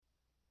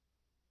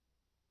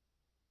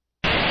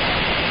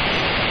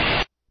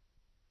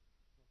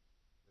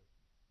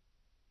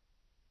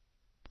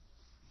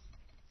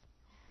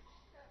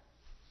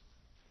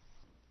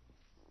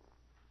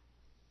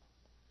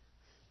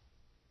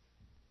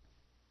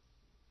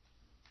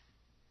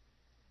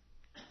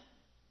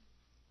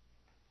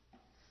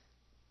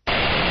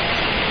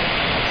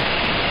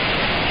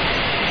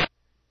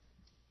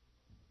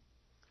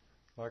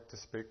like to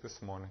speak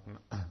this morning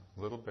a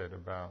little bit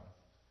about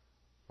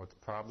what's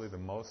probably the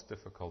most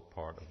difficult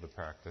part of the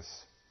practice,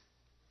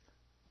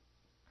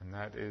 and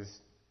that is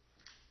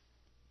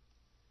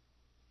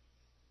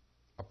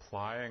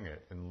applying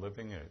it and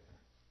living it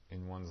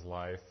in one's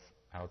life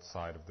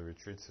outside of the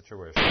retreat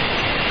situation.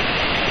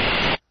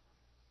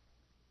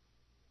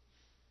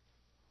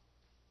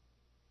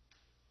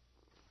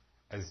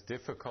 As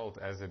difficult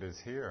as it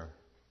is here,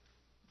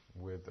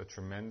 with a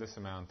tremendous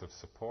amount of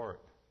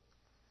support,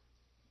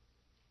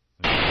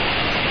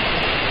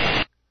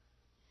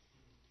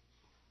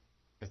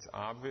 it's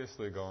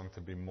obviously going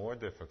to be more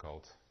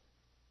difficult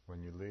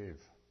when you leave.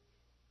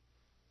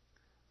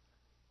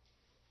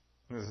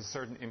 And there's a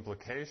certain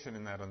implication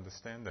in that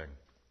understanding.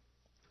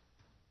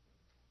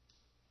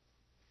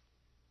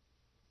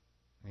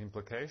 The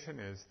implication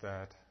is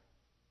that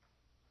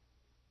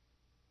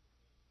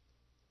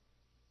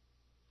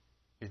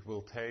it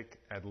will take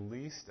at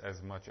least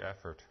as much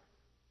effort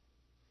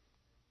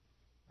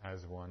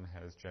as one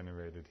has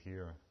generated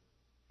here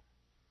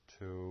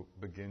to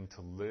begin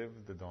to live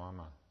the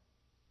dharma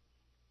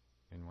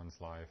in one's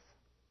life.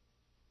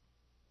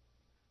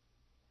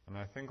 And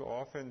I think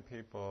often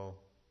people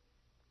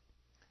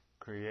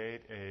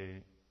create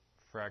a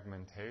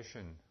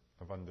fragmentation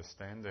of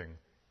understanding,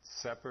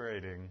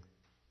 separating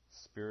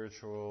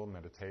spiritual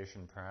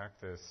meditation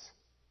practice,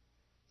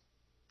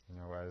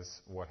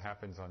 as what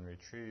happens on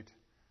retreat,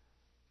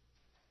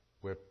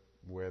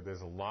 where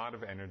there's a lot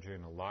of energy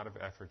and a lot of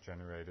effort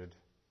generated.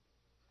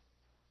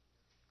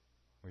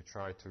 We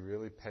try to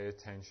really pay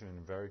attention in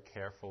a very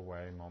careful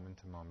way, moment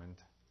to moment.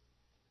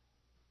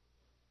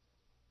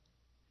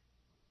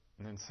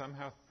 And then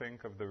somehow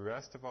think of the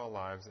rest of our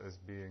lives as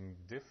being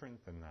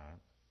different than that.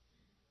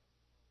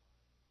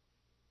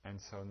 And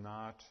so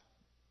not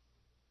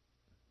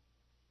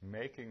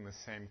making the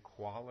same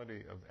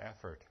quality of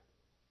effort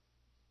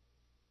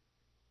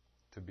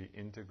to be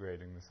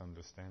integrating this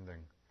understanding.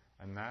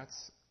 And that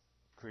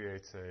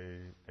creates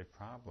a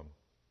problem,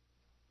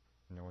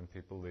 when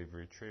people leave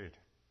retreat.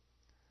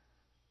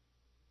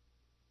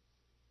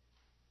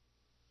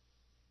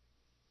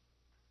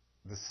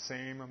 The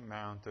same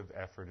amount of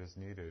effort is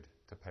needed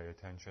to pay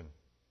attention.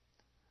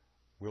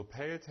 We'll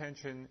pay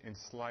attention in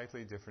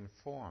slightly different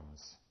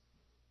forms.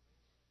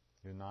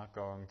 You're not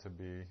going to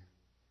be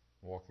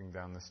walking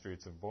down the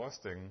streets of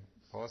Boston,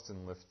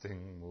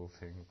 lifting,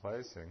 moving,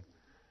 placing.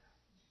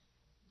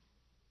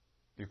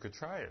 You could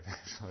try it,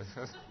 actually.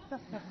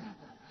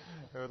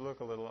 It would look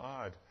a little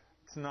odd.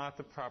 It's not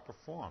the proper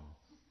form.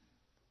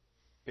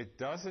 It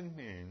doesn't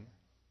mean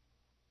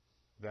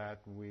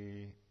that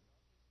we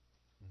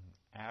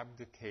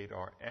abdicate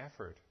our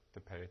effort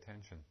to pay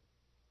attention.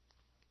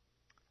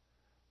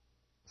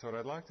 So what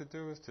I'd like to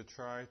do is to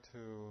try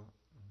to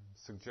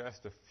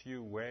suggest a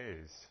few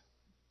ways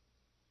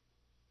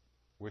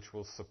which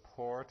will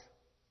support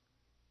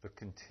the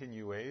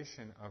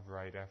continuation of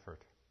right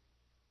effort.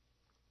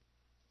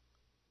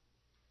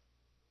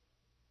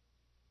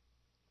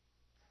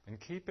 And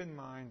keep in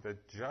mind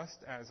that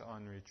just as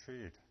on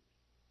retreat,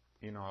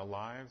 in our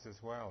lives as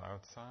well,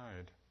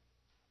 outside,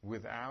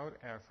 without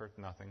effort,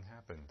 nothing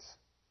happens.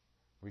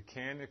 We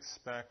can't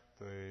expect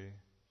the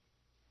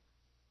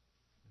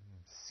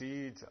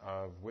seeds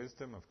of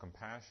wisdom, of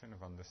compassion,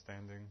 of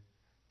understanding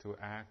to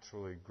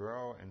actually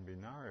grow and be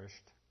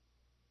nourished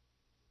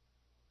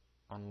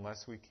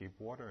unless we keep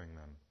watering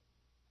them.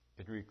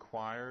 It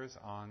requires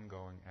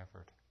ongoing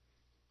effort.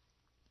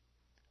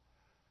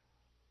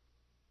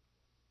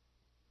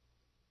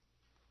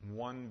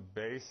 One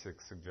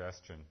basic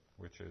suggestion,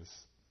 which is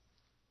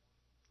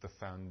the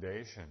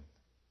foundation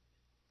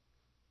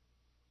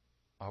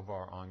of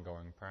our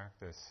ongoing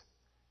practice,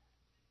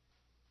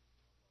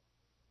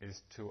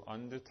 is to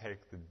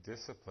undertake the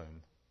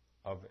discipline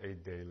of a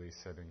daily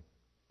sitting.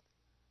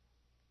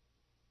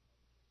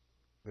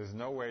 There's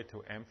no way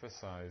to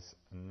emphasize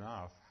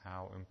enough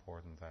how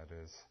important that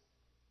is.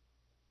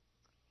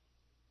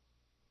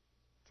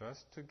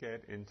 Just to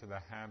get into the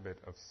habit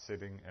of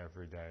sitting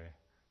every day.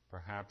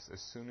 Perhaps as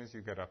soon as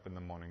you get up in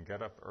the morning,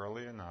 get up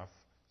early enough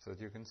so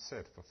that you can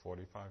sit for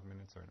 45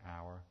 minutes or an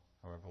hour,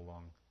 however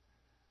long.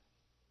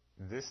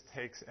 This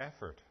takes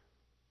effort.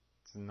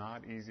 It's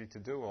not easy to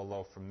do,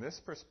 although from this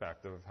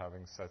perspective of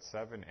having sat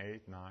 7,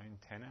 8, 9,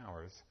 10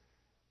 hours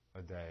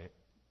a day,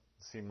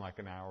 it seems like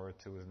an hour or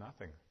two is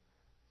nothing.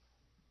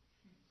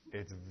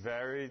 It's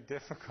very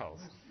difficult.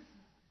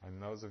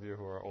 And those of you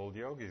who are old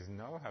yogis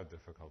know how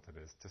difficult it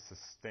is to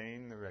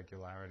sustain the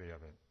regularity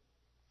of it.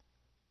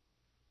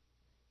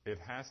 It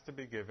has to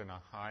be given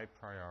a high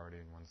priority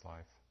in one's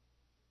life.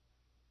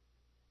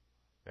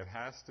 It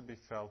has to be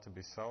felt to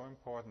be so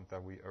important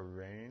that we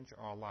arrange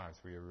our lives,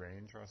 we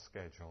arrange our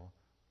schedule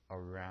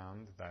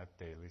around that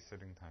daily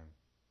sitting time.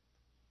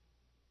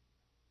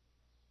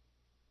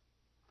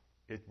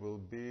 It will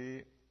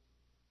be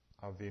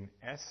of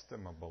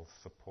inestimable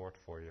support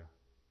for you.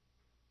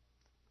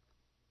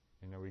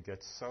 We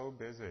get so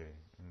busy,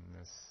 and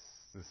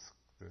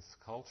this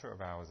culture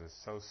of ours is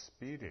so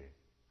speedy,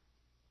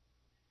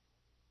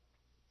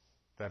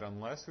 that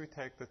unless we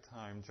take the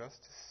time just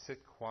to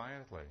sit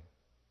quietly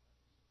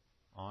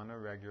on a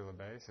regular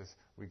basis,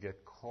 we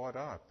get caught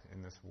up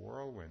in this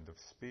whirlwind of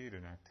speed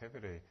and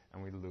activity,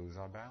 and we lose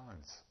our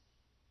balance.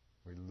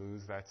 We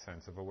lose that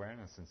sense of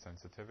awareness and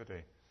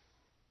sensitivity.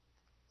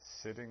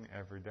 Sitting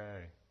every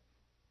day.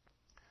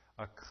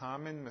 A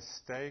common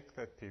mistake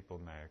that people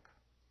make,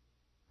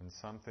 and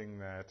something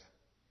that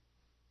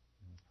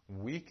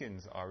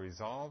weakens our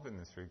resolve in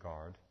this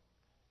regard,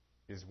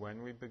 is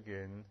when we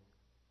begin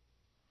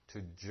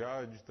to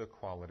judge the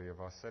quality of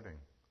our sitting.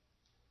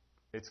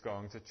 It's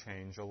going to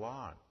change a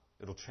lot.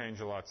 It'll change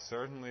a lot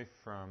certainly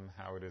from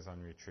how it is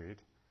on retreat,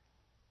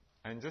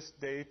 and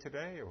just day to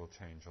day it will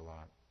change a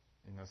lot.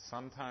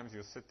 Sometimes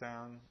you'll sit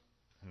down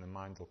and the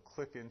mind will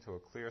click into a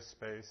clear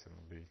space, and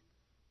it'll be,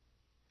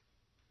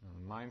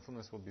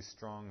 mindfulness will be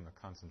strong and the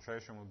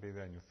concentration will be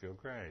there and you'll feel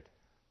great.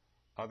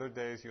 Other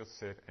days you'll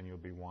sit and you'll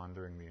be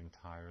wandering the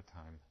entire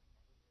time.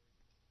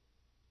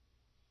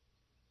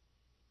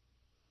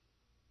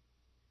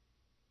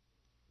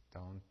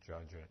 Don't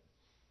judge it.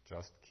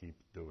 Just keep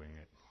doing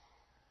it.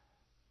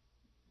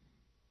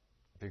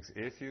 Because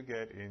if you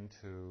get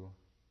into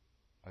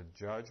a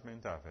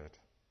judgment of it,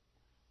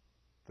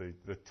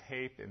 the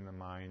tape in the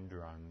mind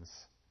runs.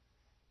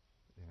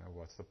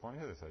 What's the point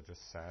of this? I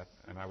just sat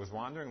and I was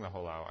wandering the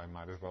whole hour. I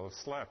might as well have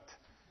slept.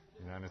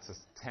 And it's a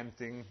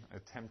tempting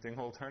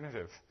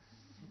alternative.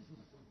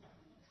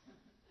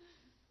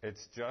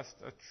 It's just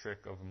a trick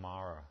of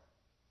Mara,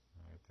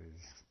 right?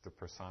 The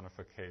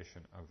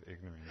personification of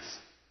ignorance.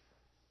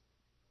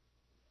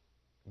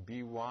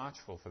 Be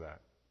watchful for that,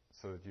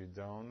 so that you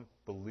don't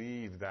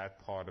believe that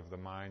part of the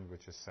mind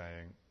which is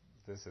saying,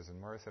 this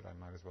isn't worth it, I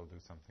might as well do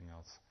something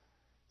else.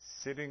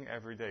 Sitting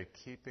every day,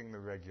 keeping the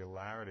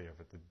regularity of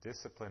it, the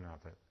discipline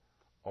of it,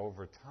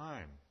 over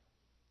time,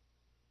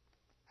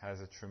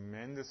 has a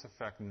tremendous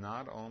effect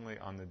not only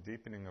on the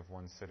deepening of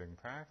one's sitting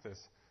practice,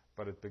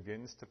 but it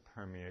begins to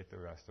permeate the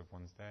rest of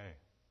one's day.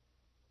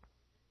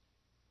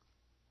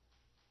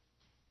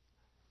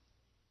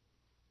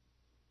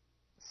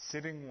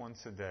 Sitting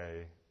once a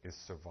day is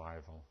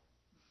survival.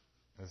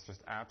 It's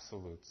just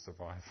absolute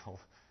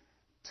survival.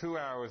 2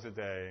 hours a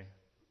day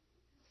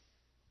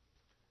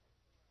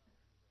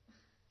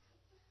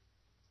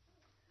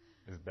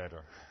is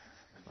better.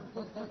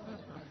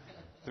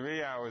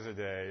 3 hours a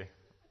day,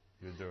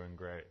 you're doing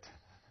great.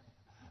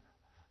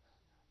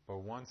 But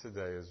once a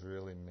day is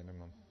really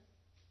minimum.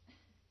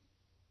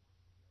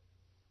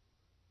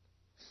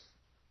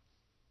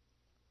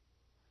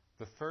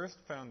 The first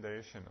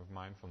foundation of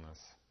mindfulness,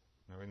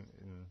 in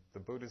the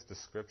Buddha's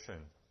description,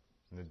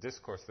 in the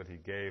discourse that he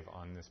gave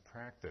on this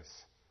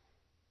practice,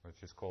 which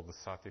is called the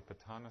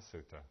Satipatthana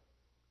Sutta,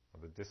 or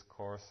the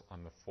discourse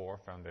on the 4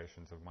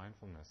 foundations of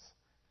mindfulness.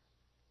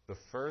 The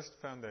first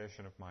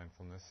foundation of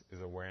mindfulness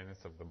is awareness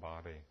of the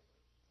body.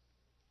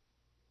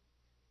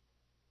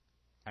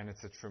 And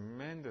it's a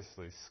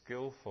tremendously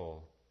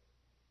skillful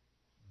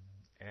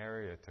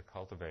area to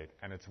cultivate,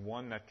 and it's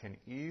one that can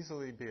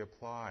easily be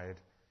applied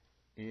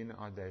in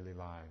our daily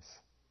lives.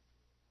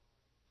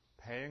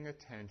 Paying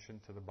attention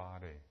to the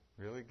body,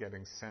 really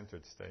getting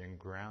centered, staying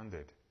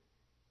grounded,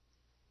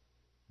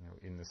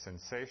 in the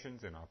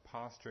sensations, in our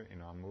posture,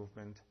 in our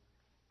movement.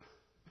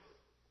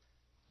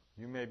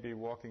 You may be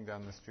walking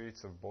down the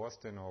streets of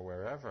Boston or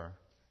wherever,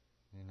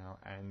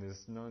 and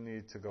there's no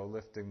need to go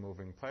lifting,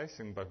 moving,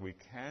 placing, but we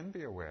can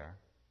be aware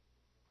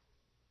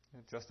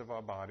just of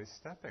our body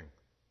stepping.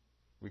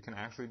 We can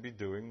actually be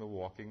doing the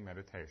walking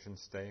meditation,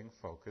 staying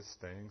focused,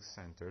 staying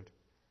centered,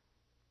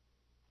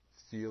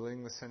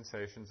 feeling the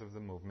sensations of the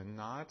movement,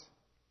 not,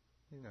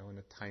 in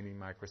a tiny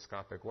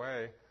microscopic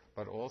way,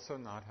 but also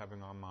not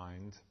having our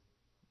mind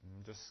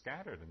just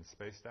scattered and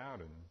spaced out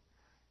and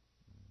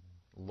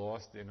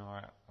lost in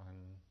our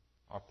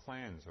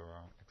plans or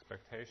our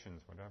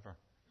expectations, whatever.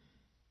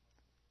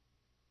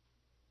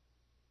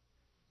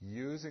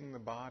 Using the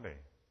body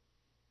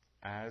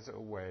as a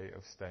way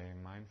of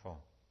staying mindful.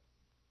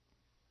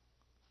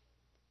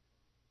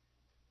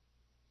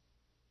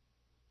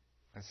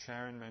 As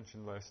Sharon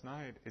mentioned last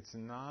night, it's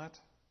not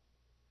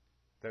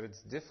that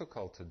it's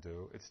difficult to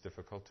do, it's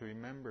difficult to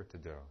remember to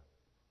do.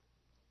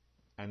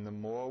 And the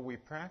more we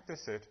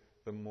practice it,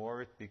 the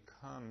more it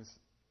becomes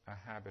a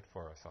habit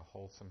for us, a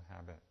wholesome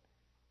habit.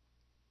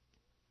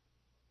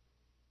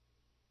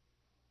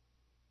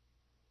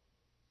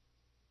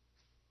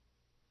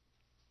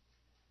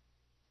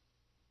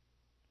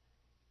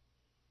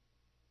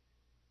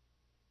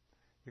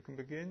 You can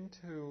begin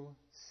to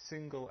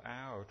single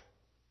out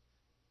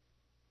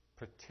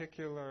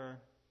particular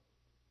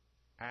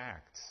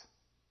acts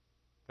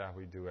that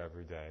we do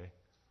every day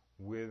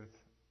with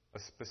a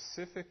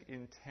specific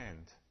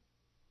intent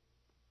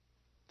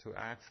to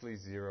actually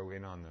zero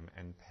in on them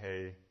and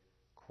pay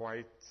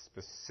quite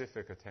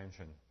specific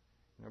attention.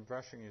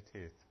 Brushing your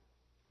teeth,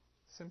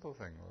 simple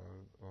thing,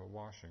 or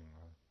washing,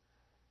 or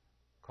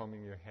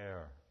combing your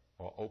hair,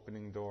 or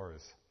opening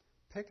doors.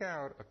 Pick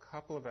out a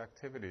couple of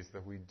activities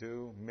that we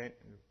do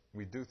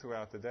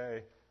throughout the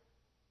day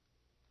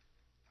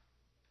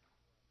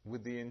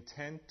with the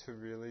intent to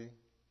really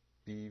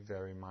be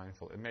very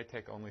mindful. It may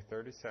take only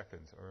 30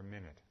 seconds or a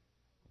minute,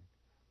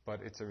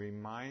 but it's a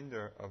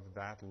reminder of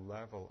that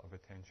level of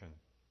attention.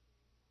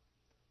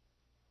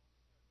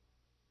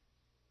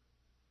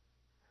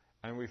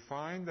 And we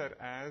find that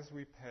as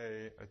we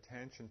pay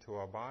attention to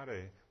our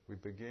body, we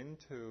begin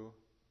to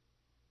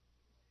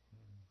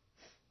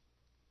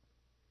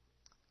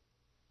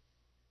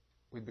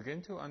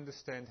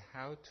understand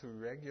how to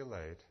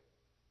regulate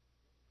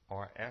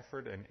our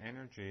effort and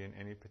energy in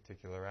any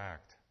particular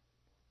act.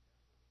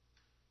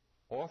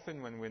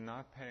 Often when we're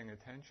not paying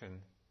attention,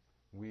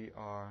 we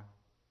are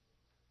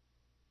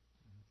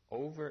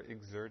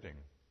overexerting,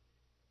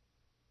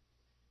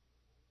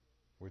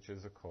 which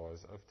is a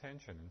cause of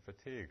tension and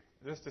fatigue.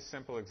 Just a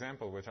simple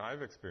example which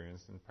I've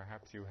experienced, and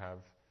perhaps you have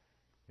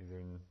either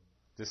in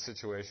this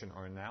situation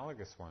or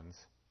analogous ones.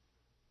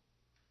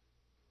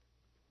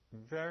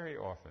 Very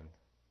often,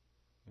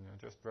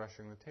 just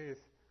brushing the teeth,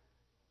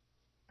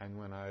 and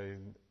when I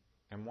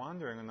am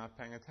wandering and not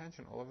paying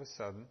attention, all of a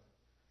sudden,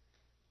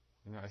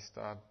 I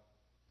start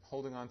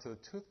holding on to the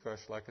toothbrush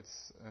like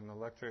it's a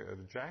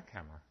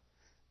jackhammer,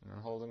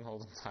 holding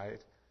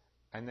tight,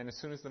 and then as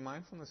soon as the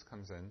mindfulness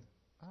comes in,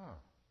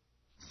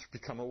 you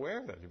become aware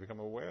of that. You become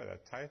aware of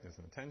that tightness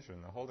and the tension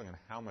and the holding and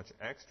how much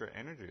extra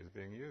energy is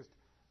being used,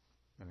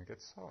 and it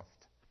gets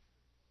soft.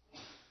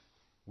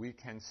 We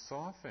can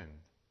soften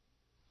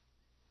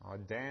our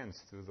dance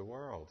through the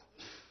world.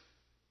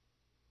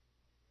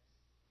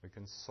 We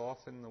can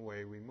soften the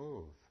way we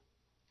move.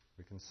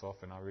 We can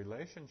soften our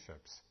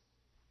relationships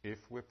if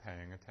we're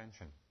paying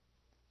attention.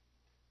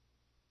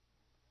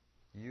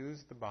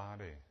 Use the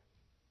body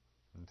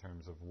in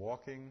terms of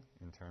walking,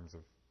 in terms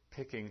of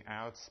picking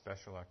out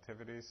special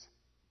activities.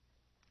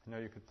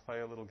 You could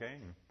play a little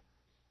game.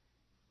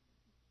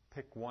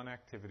 Pick one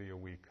activity a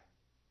week.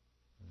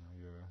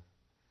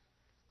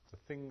 The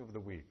thing of the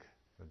week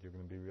that you're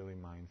going to be really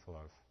mindful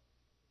of.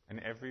 And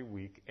every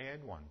week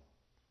add one.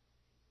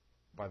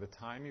 By the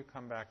time you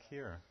come back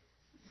here,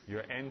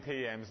 your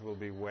NPMs will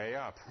be way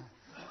up.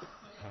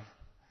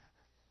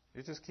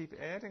 You just keep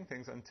adding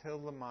things until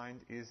the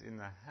mind is in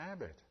the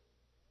habit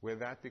where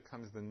that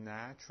becomes the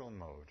natural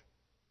mode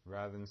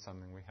rather than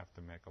something we have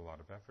to make a lot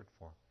of effort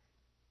for.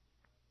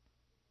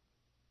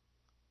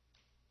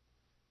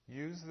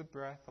 Use the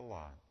breath a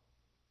lot.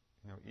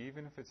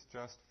 Even if it's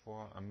just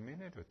for a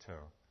minute or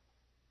two.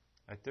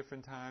 At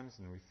different times,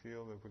 and we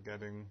feel that we're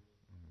getting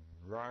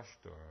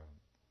rushed or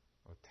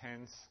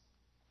tense,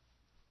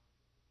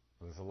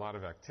 there's a lot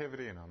of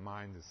activity and our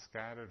mind is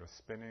scattered or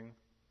spinning,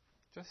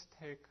 just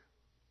take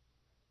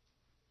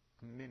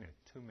a minute,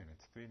 2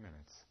 minutes, 3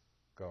 minutes.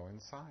 Go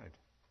inside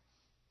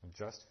and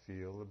just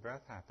feel the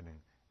breath happening.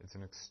 It's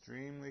an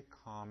extremely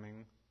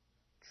calming,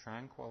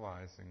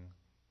 tranquilizing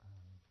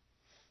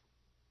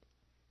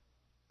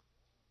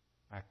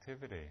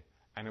activity.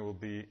 And it will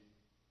be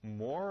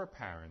more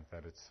apparent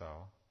that it's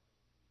so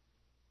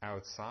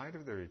outside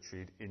of the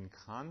retreat in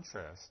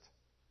contrast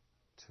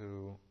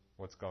to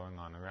what's going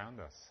on around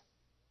us.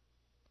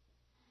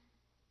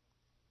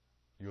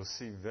 You'll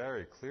see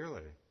very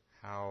clearly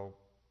how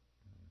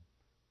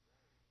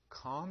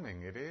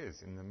calming it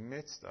is in the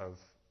midst of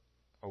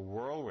a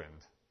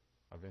whirlwind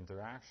of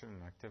interaction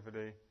and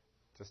activity,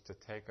 just to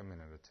take a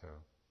minute or two,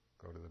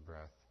 go to the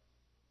breath.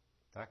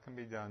 That can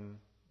be done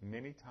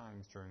many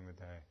times during the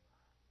day.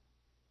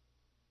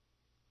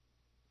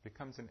 It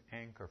becomes an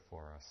anchor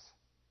for us.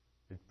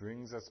 It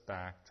brings us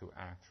back to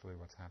actually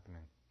what's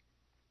happening.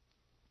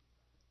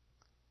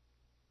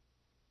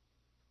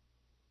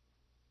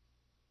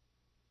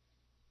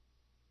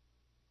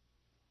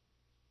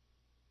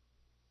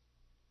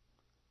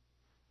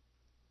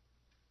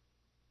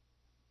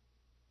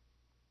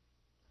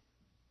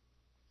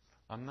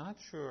 I'm not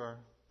sure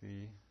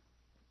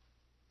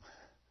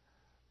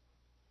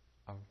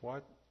of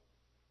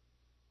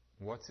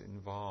what's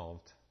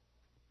involved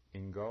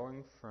in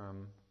going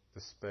from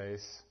the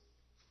space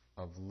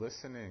of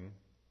listening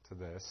to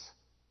this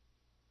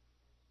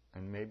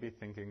and maybe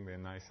thinking they're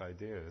nice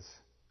ideas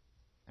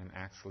and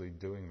actually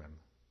doing them.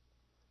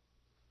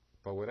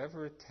 But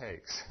whatever it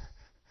takes,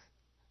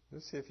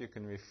 just see if you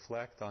can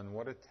reflect on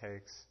what it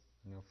takes,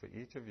 for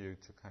each of you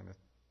to kind of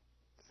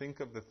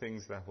think of the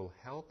things that will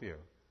help you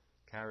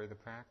carry the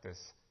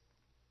practice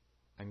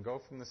and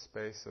go from the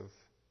space of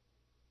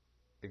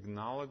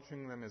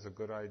acknowledging them as a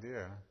good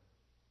idea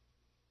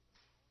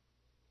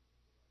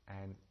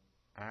and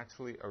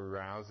actually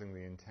arousing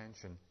the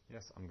intention,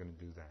 yes, I'm going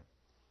to do that.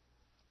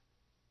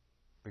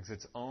 Because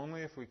it's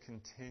only if we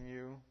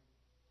continue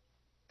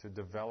to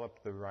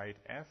develop the right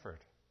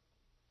effort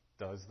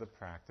does the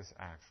practice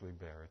actually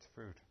bear its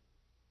fruit.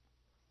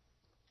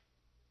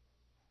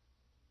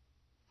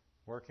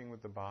 Working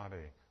with the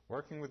body,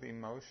 working with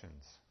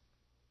emotions.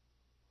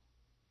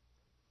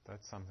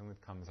 That's something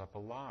that comes up a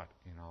lot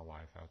in our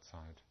life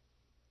outside.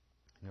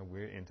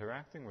 We're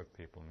interacting with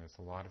people, and there's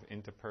a lot of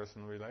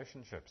interpersonal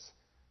relationships.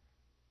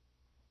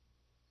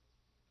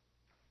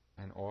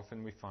 And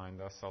often we find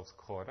ourselves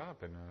caught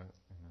up in a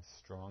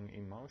strong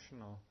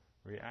emotional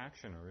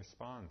reaction or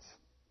response.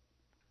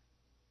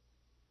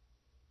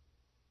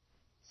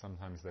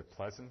 Sometimes they're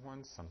pleasant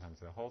ones, sometimes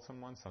they're wholesome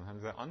ones,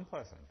 sometimes they're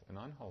unpleasant and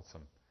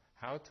unwholesome.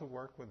 How to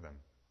work with them.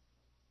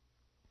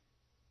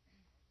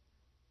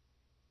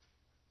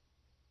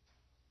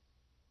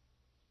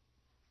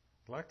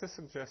 I'd like to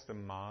suggest a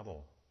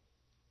model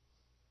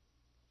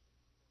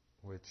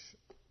which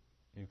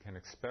you can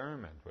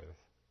experiment with.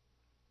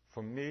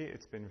 For me,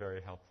 it's been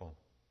very helpful.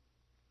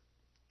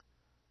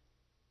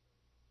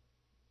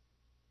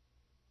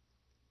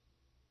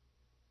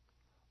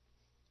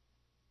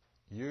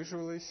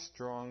 Usually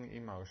strong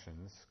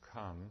emotions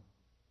come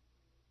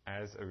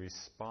as a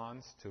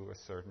response to a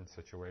certain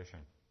situation.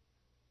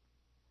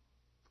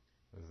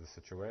 There's the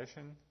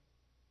situation,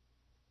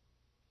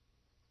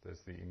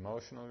 there's the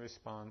emotional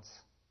response,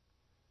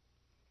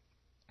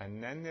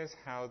 and then there's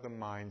how the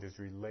mind is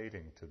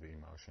relating to the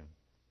emotion.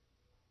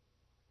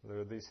 There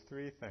are these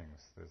three things.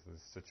 There's the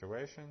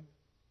situation,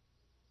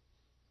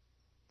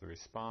 the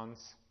response,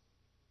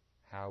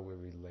 how we're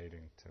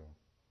relating to.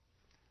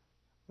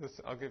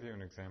 I'll give you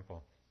an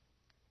example.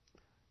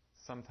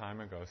 Some time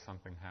ago,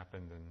 something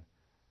happened, and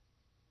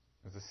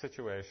it was a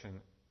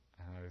situation,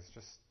 and it was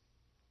just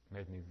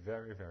made me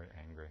very, very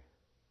angry.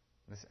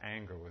 And this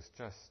anger was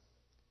just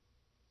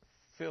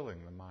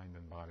filling the mind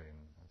and body, and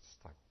it's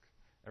like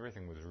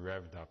everything was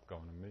revved up,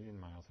 going a million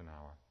miles an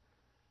hour.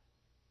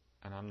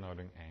 And I'm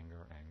noting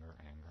anger.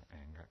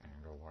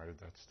 Why did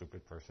that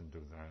stupid person do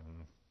that?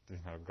 And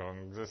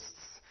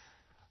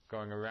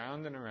going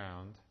around and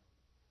around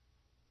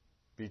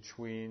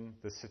between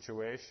the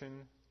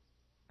situation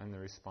and the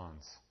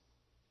response.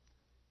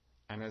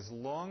 And as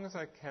long as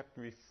I kept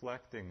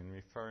reflecting and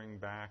referring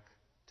back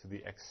to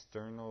the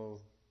external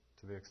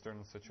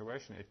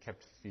situation, it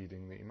kept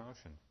feeding the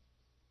emotion.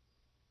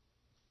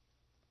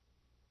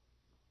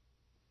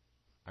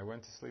 I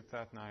went to sleep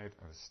that night,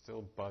 I was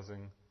still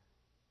buzzing.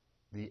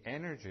 The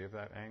energy of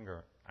that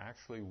anger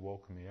actually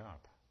woke me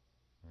up.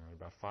 At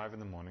about 5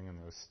 a.m, and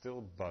I was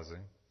still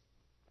buzzing.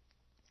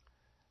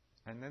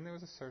 And then there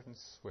was a certain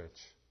switch.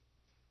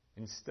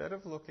 Instead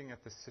of looking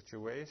at the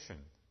situation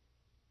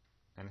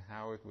and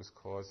how it was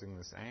causing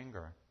this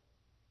anger,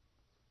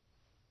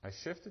 I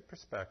shifted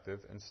perspective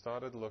and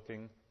started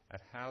looking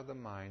at how the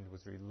mind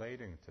was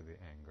relating to the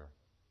anger.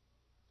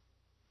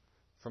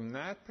 From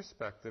that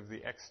perspective,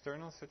 the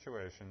external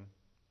situation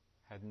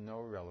had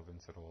no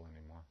relevance at all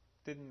anymore.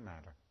 Didn't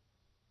matter.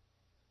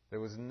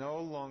 There was no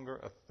longer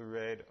a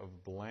thread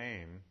of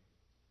blame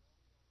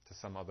to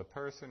some other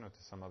person or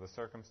to some other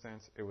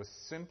circumstance. It was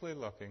simply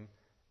looking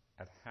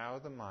at how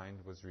the mind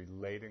was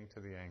relating to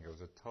the anger. It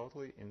was a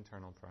totally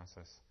internal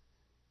process.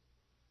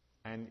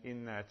 And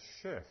in that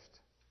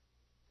shift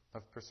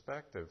of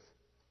perspective,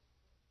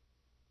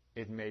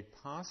 it made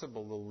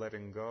possible the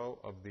letting go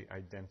of the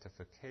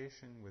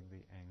identification with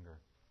the anger.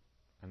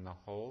 And the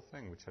whole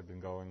thing, which had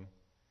been going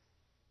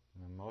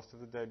most of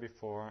the day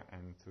before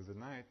and through the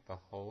night, the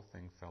whole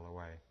thing fell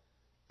away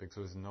because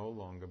it was no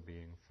longer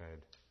being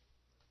fed.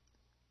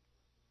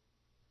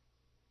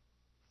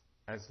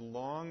 As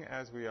long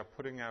as we are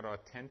putting out our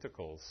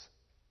tentacles,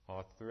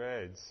 our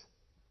threads,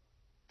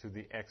 to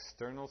the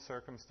external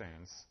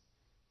circumstance,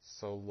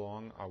 so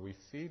long are we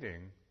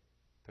feeding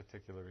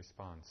particular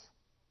response.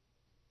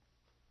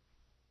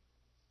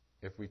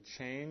 If we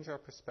change our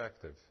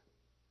perspective,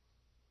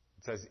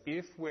 it's as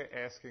if we're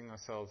asking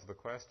ourselves the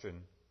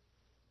question,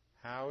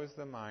 how is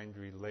the mind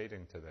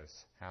relating to this?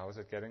 How is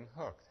it getting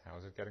hooked? How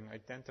is it getting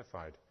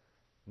identified?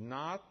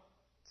 Not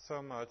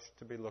so much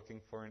to be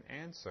looking for an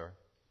answer,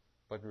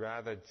 but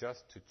rather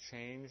just to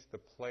change the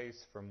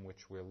place from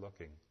which we're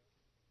looking.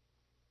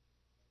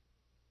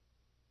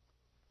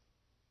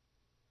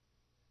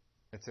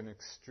 It's an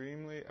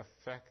extremely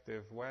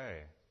effective way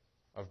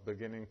of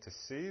beginning to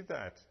see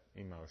that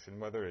emotion,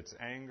 whether it's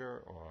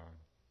anger or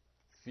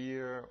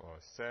fear or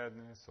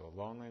sadness or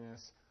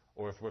loneliness,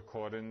 or if we're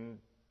caught in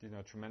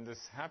tremendous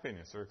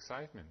happiness or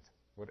excitement,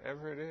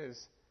 whatever it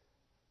is,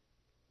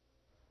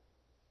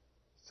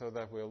 so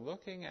that we're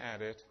looking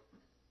at it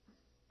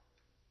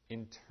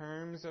in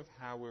terms of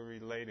how we're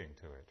relating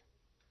to it.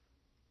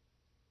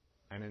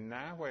 And in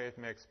that way it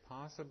makes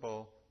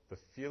possible the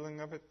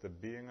feeling of it, the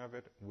being of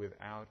it,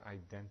 without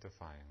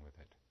identifying with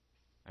it.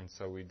 And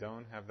so we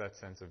don't have that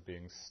sense of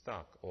being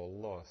stuck or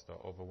lost or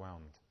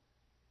overwhelmed.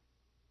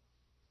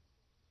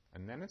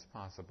 And then it's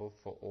possible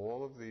for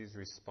all of these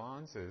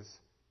responses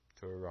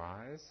to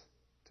arise,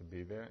 to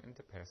be there, and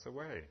to pass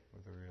away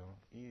with a real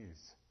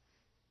ease.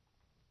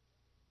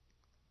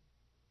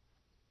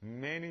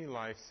 Many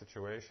life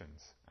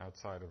situations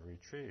outside of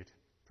retreat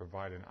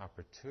provide an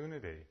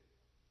opportunity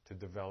to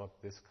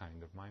develop this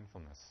kind of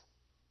mindfulness.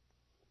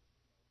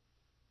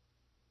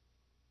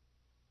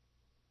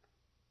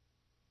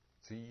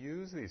 So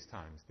use these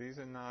times.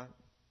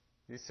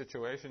 These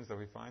situations that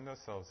we find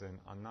ourselves in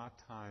are not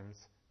times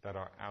that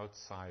are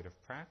outside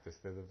of practice.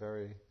 They're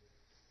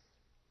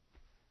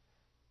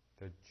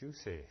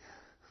juicy.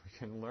 We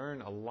can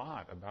learn a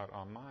lot about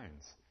our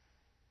minds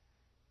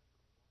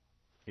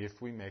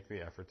if we make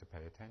the effort to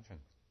pay attention.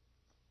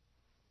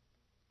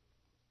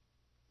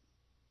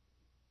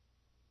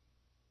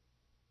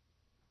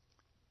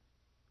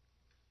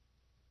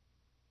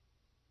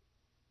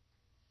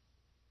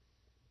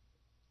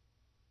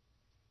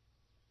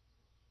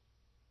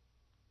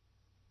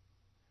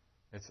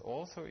 It's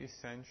also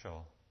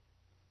essential,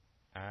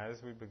 as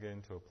we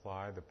begin to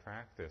apply the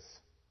practice,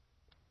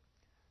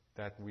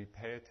 that we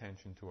pay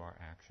attention to our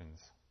actions.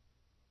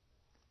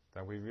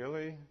 That we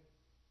really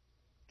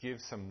give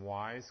some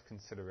wise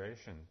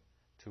consideration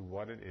to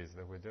what it is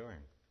that we're doing.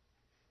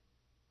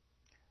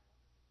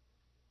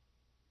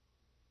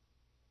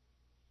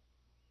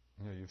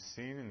 You've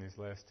seen in these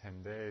last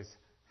 10 days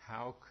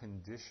how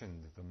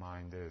conditioned the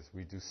mind is.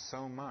 We do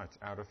so much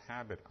out of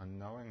habit,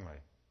 unknowingly.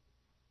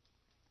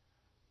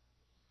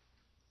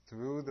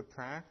 Through the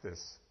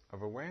practice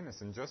of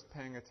awareness and just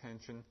paying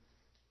attention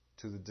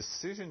to the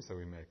decisions that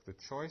we make, the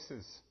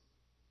choices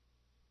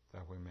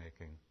that we're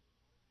making,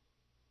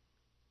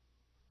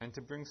 and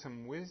to bring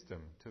some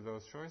wisdom to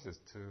those choices,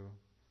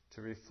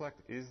 to reflect,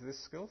 is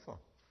this skillful?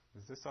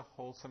 Is this a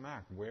wholesome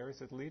act? Where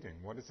is it leading?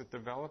 What is it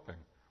developing?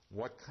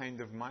 What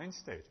kind of mind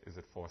state is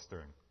it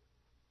fostering?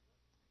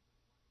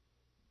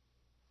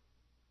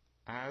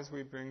 As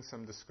we bring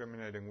some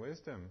discriminating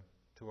wisdom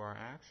to our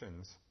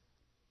actions,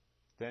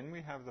 then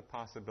we have the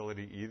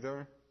possibility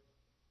either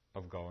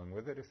of going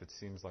with it, if it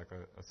seems like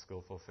a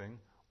skillful thing,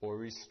 or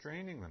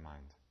restraining the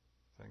mind,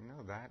 saying,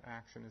 no, that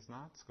action is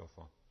not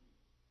skillful.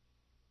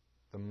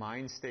 The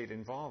mind state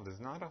involved is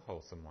not a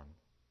wholesome one.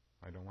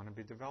 I don't want to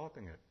be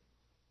developing it.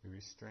 We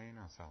restrain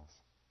ourselves.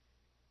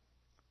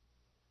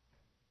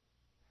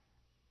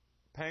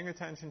 Paying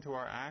attention to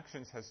our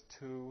actions has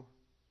two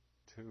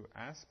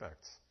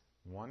aspects.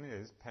 One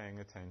is paying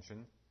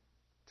attention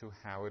to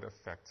how it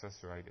affects us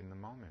right in the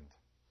moment.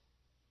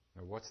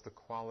 Now, what's the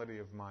quality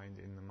of mind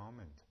in the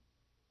moment?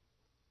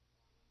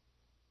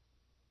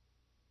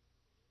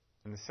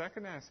 And the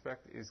second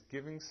aspect is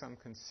giving some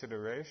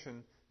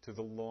consideration to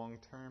the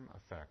long-term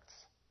effects.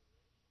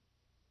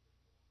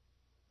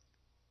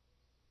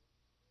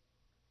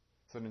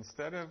 So that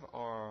instead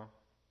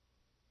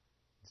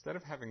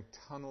of having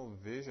tunnel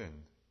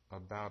vision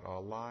about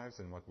our lives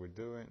and what we're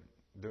doing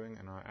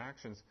in our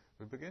actions,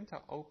 we begin to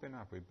open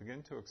up, we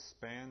begin to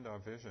expand our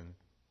vision.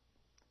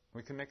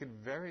 We can make it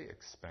very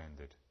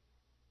expanded.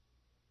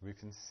 We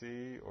can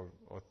see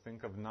or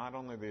think of not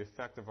only the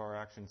effect of our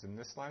actions in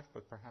this life,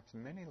 but perhaps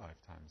many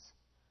lifetimes.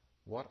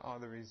 What are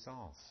the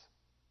results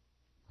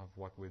of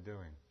what we're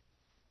doing?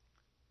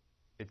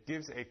 It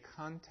gives a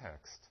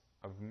context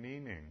of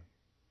meaning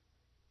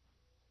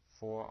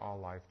for our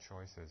life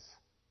choices.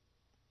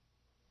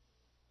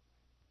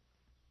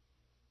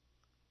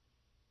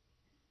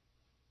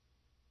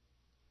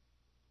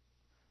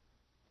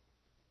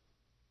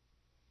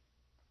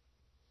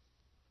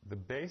 The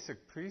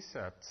basic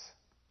precepts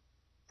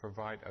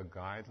provide a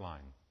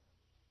guideline,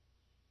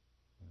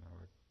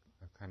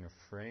 a kind of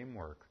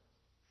framework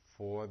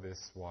for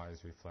this wise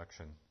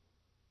reflection.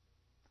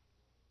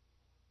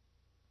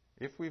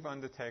 If we've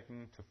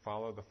undertaken to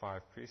follow the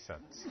 5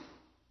 precepts,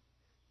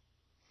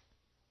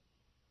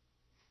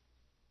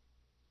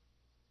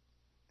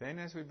 then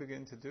as we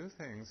begin to do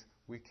things,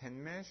 we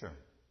can measure,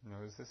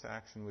 is this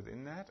action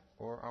within that,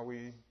 or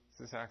is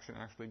this action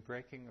actually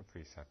breaking a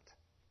precept?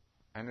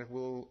 And it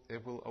will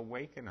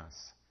awaken us.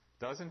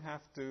 Doesn't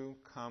have to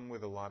come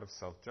with a lot of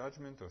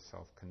self-judgment or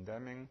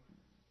self-condemning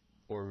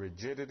or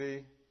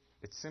rigidity.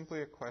 It's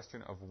simply a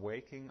question of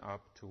waking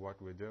up to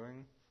what we're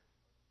doing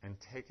and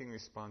taking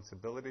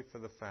responsibility for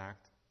the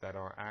fact that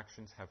our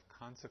actions have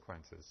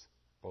consequences,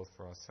 both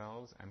for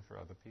ourselves and for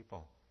other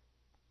people.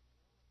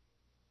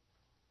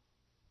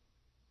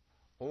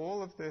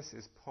 All of this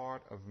is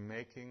part of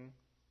making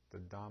the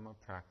Dharma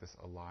practice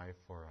alive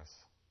for us.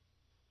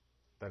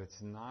 That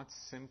it's not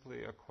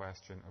simply a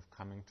question of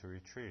coming to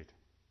retreat.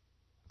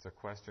 It's a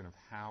question of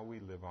how we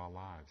live our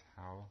lives,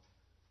 how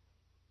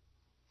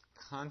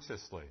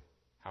consciously,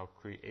 how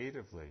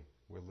creatively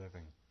we're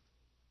living.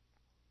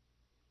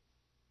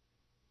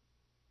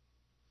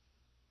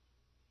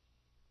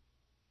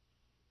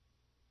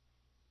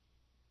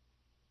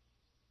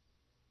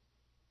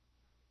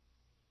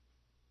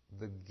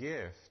 The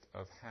gift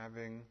of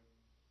having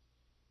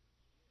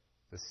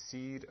the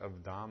seed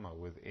of Dharma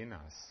within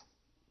us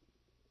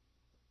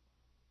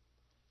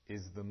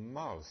is the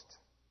most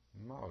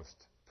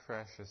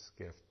precious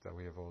gift that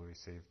we have all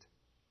received.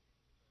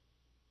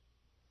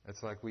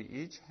 It's like we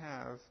each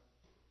have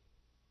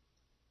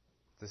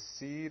the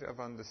seed of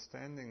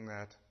understanding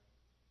that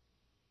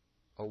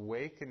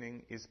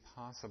awakening is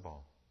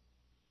possible.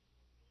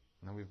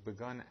 Now we've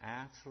begun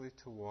actually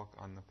to walk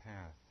on the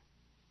path.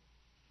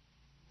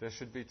 There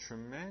should be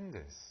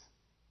tremendous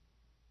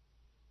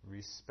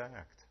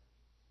respect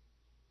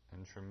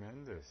and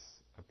tremendous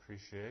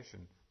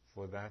appreciation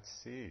for that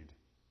seed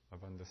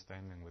of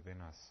understanding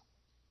within us.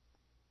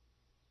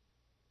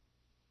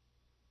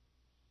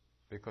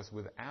 Because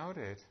without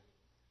it,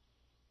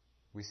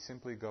 we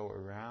simply go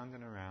around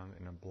and around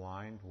in a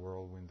blind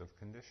whirlwind of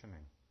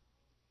conditioning.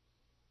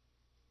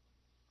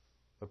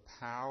 The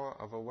power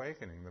of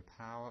awakening, the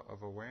power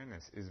of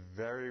awareness is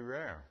very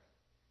rare.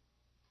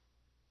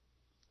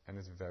 And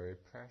it's very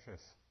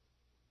precious.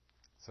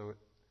 So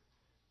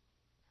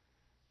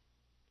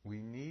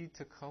we need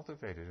to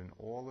cultivate it in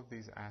all of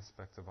these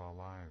aspects of our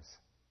lives.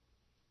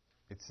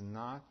 It's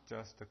not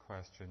just a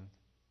question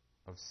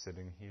of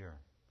sitting here.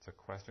 It's a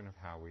question of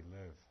how we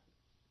live.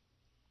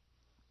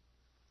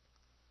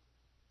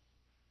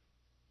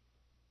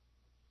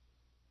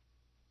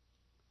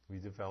 We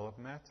develop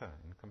metta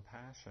and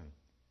compassion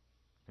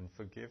and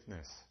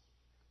forgiveness.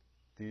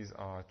 These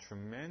are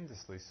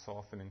tremendously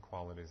softening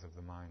qualities of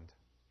the mind.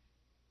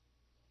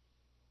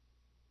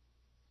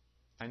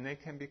 And they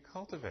can be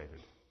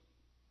cultivated.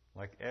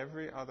 Like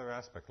every other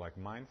aspect, like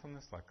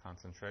mindfulness, like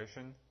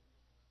concentration,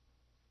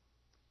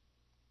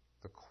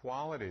 the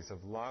qualities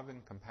of love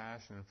and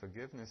compassion and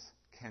forgiveness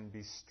can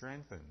be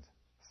strengthened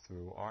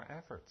through our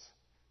efforts.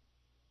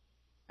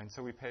 And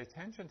so we pay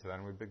attention to that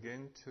and we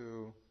begin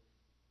to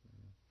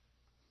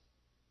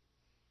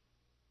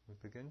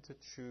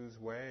choose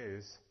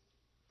ways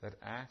that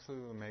actually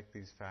will make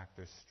these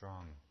factors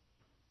strong.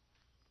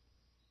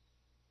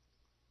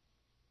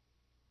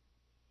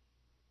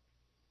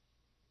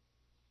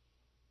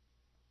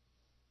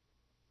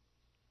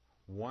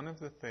 One of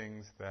the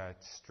things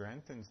that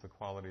strengthens the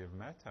quality of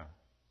metta,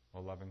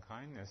 or loving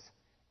kindness,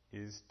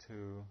 is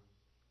to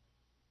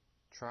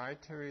try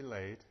to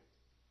relate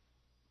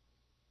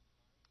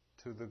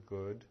to the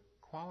good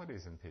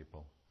qualities in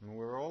people. I mean,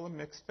 we're all a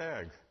mixed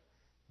bag.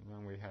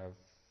 We have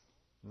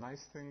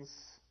nice things,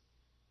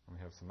 and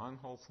we have some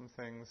unwholesome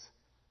things.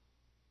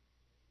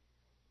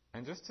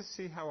 And just to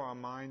see how our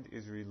mind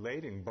is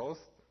relating both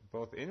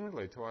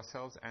inwardly to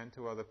ourselves and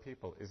to other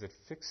people. Is it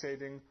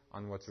fixating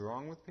on what's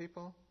wrong with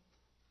people?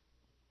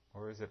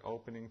 Or is it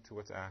opening to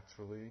what's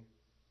actually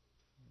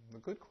the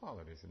good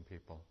qualities in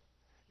people?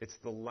 It's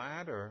the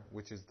latter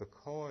which is the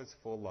cause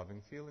for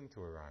loving feeling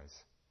to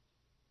arise.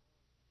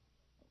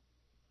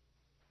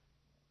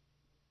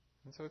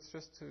 And so it's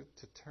just to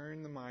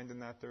turn the mind in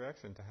that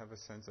direction, to have a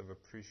sense of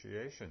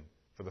appreciation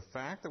for the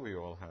fact that we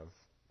all have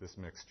this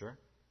mixture,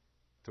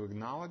 to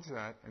acknowledge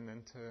that, and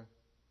then to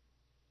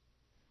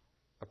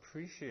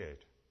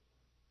appreciate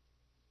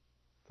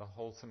the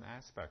wholesome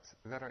aspects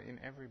that are in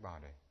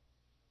everybody.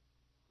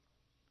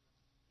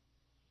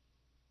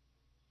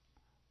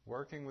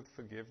 Working with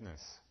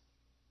forgiveness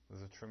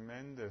is a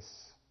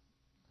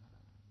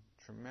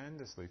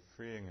tremendously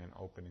freeing and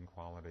opening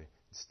quality.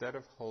 Instead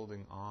of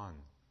holding on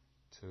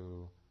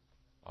to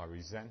our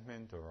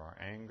resentment or our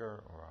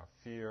anger or our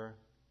fear,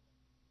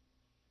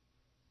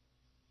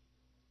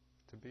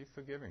 to be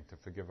forgiving, to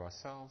forgive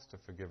ourselves, to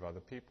forgive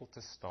other people,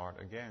 to start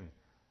again.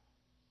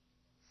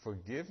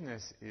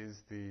 Forgiveness is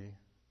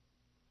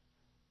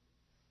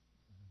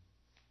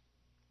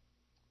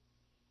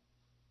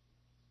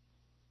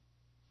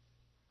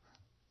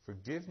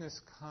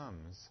Forgiveness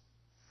comes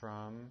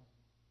from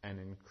an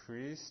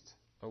increased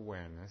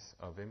awareness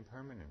of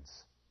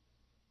impermanence.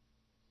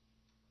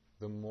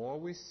 The more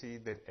we see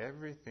that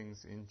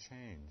everything's in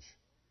change,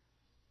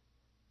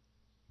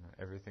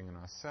 everything in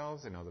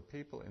ourselves, in other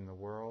people, in the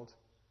world,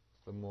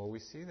 the more we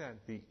see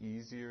that, the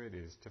easier it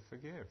is to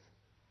forgive.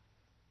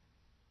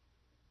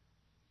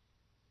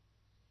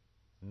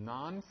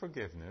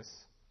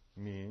 Non-forgiveness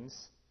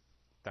means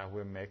that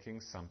we're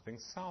making something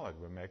solid,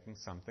 we're making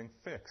something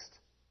fixed.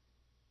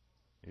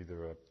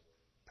 Either a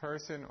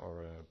person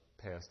or a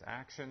past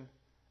action,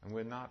 and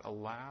we're not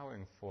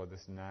allowing for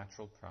this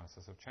natural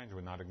process of change.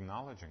 We're not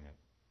acknowledging it.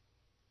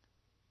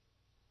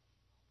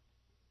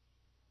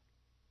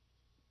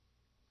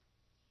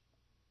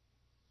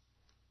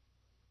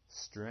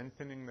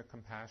 Strengthening the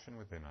compassion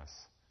within us,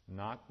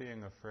 not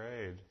being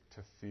afraid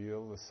to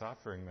feel the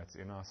suffering that's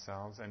in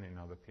ourselves and in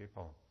other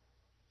people.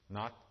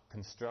 Not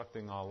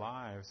constructing our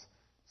lives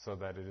so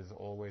that it is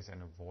always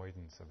an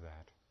avoidance of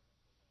that.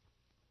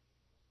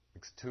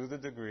 It's to the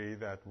degree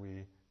that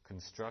we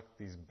construct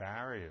these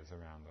barriers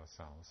around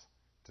ourselves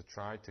to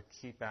try to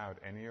keep out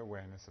any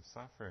awareness of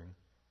suffering,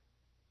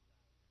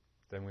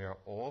 then we are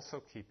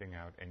also keeping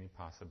out any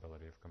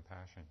possibility of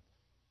compassion.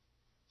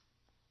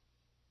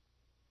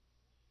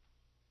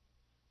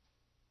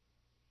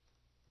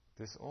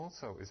 This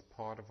also is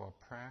part of our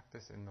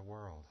practice in the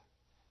world.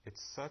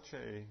 It's such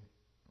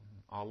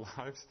our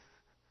lives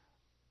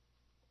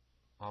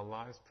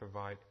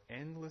provide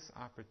endless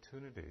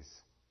opportunities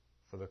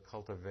for the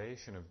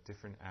cultivation of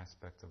different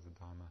aspects of the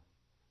Dharma.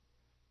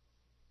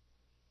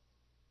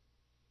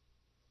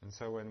 And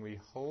so when we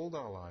hold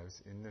our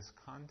lives in this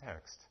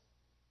context,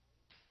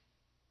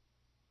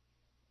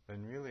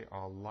 then really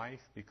our life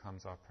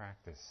becomes our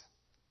practice,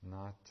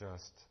 not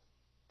just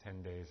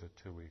 10 days or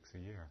 2 weeks a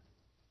year.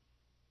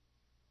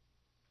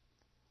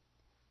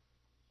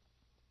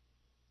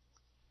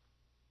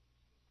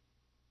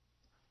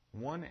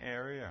 One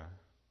area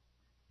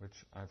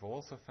which I've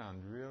also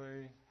found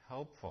really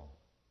helpful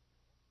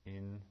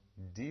in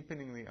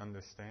deepening the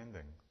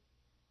understanding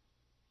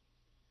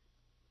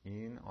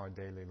in our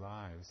daily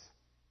lives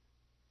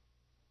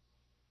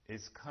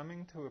is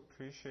coming to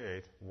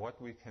appreciate what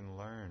we can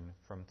learn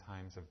from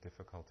times of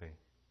difficulty.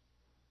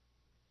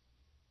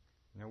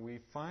 We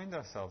find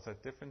ourselves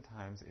at different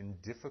times in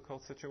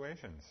difficult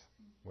situations,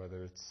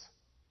 whether it's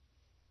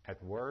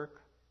at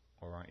work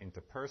or our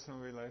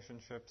interpersonal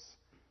relationships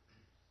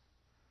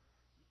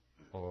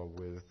or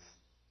with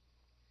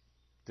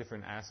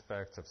different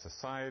aspects of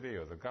society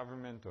or the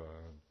government or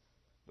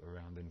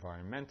around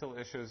environmental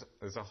issues.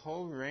 There's a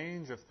whole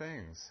range of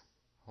things,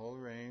 a whole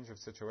range of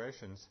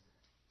situations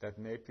that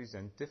may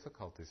present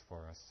difficulties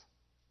for us.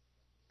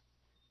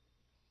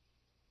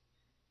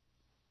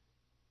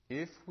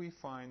 If we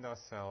find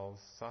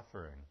ourselves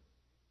suffering,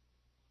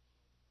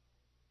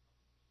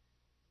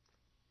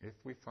 if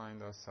we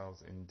find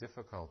ourselves in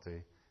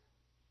difficulty,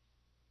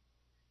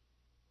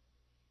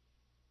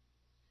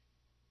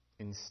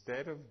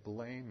 instead of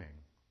blaming,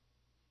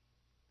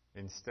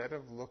 instead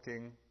of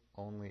looking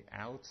only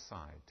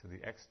outside to the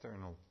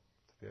external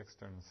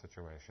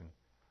situation,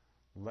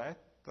 let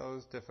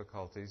those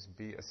difficulties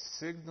be a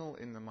signal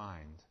in the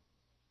mind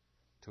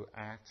to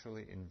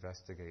actually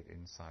investigate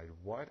inside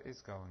what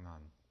is going on.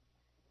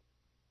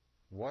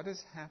 What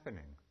is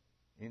happening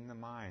in the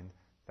mind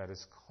that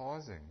is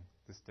causing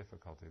this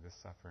difficulty, this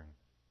suffering?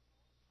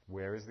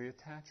 Where is the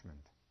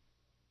attachment?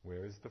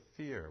 Where is the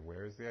fear?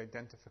 Where is the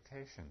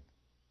identification?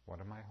 What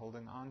am I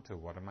holding on to?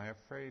 What am I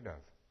afraid of?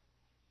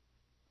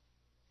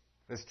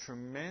 There's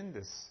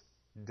tremendous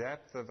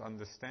depth of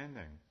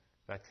understanding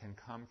that can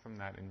come from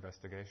that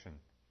investigation.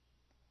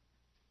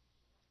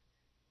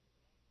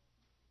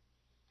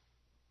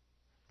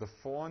 The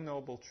Four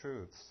Noble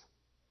Truths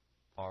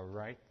are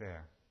right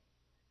there.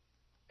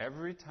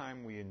 Every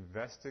time we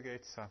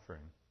investigate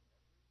suffering,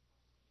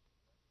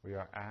 we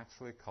are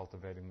actually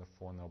cultivating the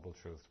Four Noble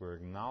Truths. We're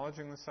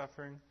acknowledging the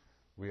suffering.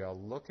 We are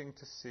looking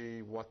to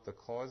see what the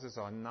causes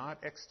are, not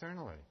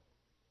externally,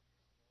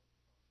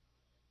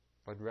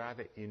 but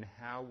rather in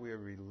how we're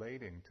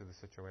relating to the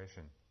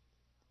situation.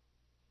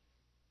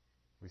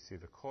 We see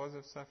the cause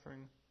of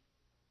suffering,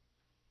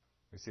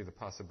 we see the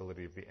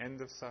possibility of the end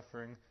of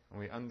suffering, and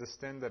we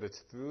understand that it's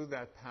through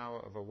that power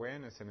of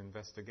awareness and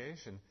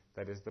investigation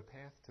that is the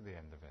path to the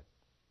end of it.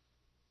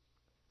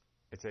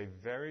 It's a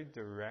very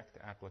direct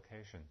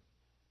application.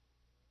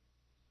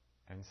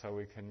 And so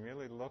we can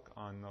really look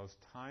on those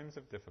times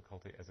of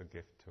difficulty as a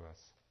gift to us,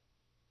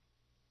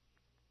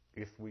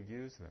 if we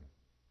use them,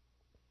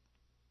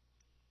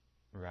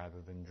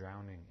 rather than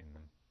drowning in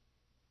them.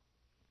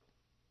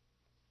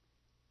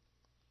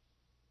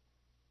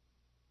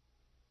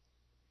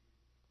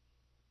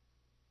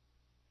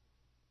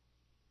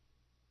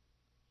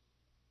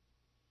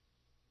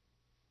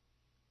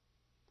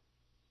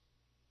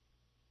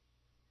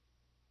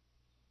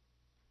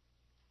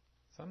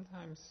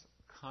 Sometimes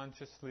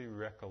consciously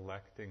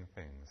recollecting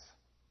things,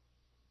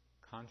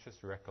 conscious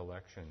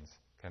recollections,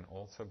 can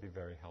also be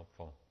very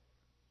helpful.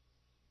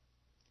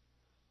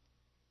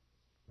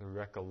 The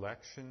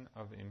recollection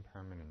of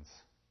impermanence.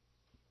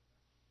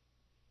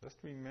 Just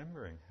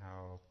remembering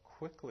how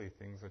quickly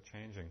things are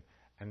changing,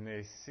 and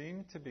they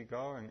seem to be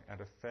going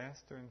at a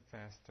faster and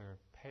faster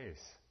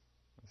pace.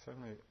 And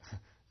certainly,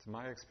 it's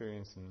my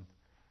experience, and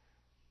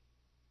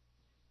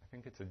I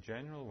think it's a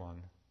general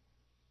one,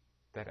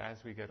 that as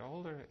we get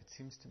older, it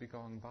seems to be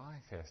going by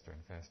faster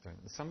and faster.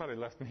 Somebody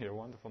left me a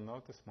wonderful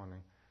note this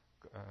morning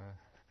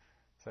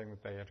saying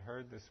that they had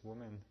heard this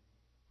woman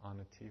on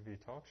a TV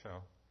talk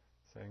show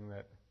saying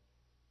that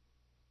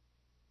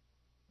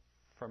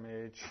from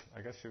age, I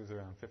guess she was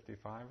around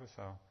 55 or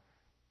so,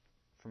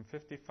 from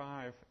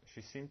 55,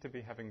 she seemed to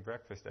be having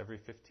breakfast every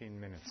 15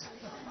 minutes.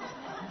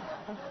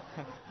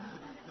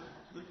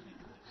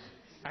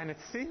 And it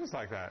seems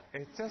like that.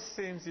 It just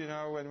seems,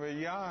 when we're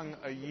young,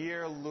 a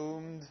year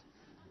loomed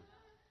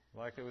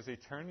like it was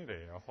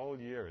eternity, a whole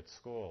year at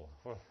school.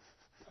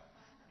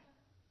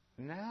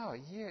 Now,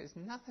 a year is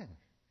nothing.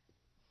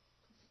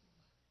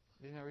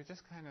 We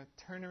just kind of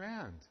turn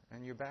around,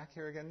 and you're back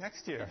here again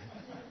next year.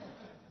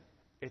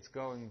 It's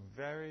going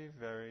very,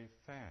 very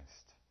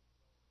fast.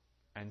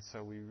 And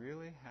so we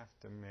really have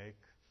to make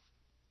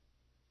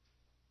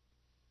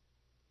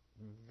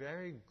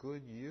very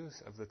good use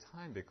of the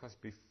time, because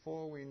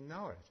before we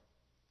know it,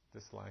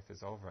 this life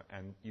is over.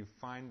 And you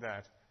find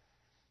that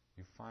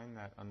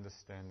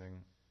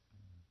understanding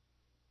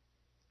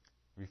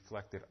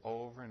reflected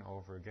over and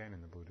over again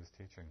in the Buddha's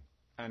teaching.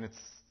 And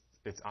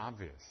it's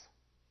obvious.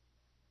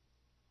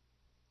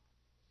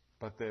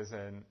 But there's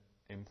an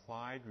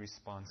implied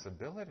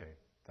responsibility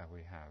that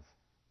we have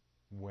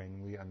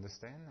when we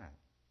understand that.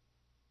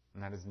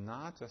 And that is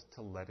not just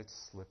to let it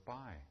slip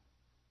by.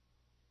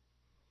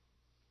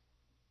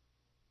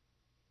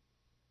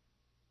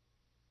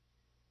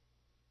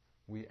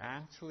 We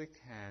actually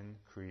can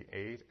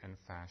create and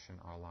fashion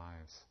our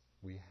lives.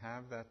 We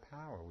have that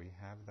power. We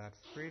have that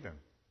freedom.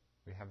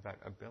 We have that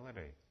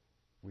ability.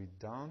 We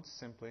don't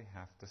simply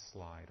have to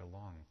slide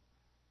along.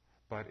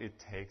 But it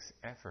takes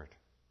effort.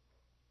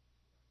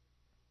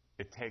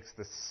 It takes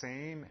the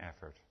same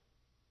effort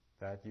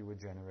that you were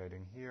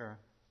generating here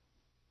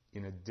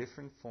in a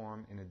different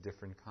form, in a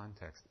different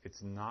context.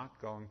 It's not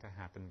going to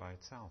happen by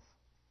itself.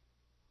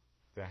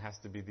 There has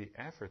to be the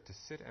effort to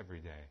sit every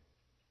day.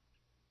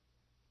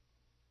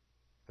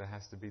 There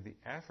has to be the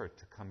effort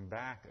to come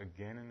back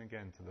again and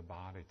again to the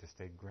body, to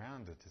stay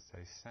grounded, to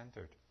stay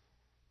centered.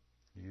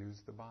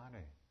 Use the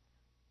body.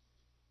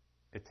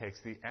 It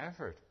takes the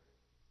effort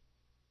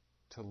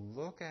to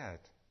look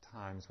at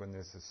times when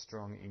there's a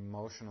strong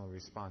emotional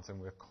response and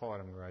we're caught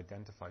and we're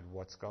identified,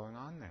 what's going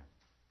on there?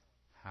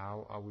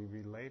 How are we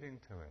relating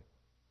to it?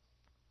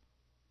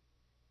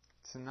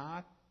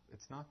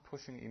 It's not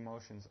pushing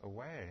emotions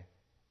away.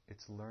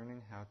 It's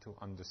learning how to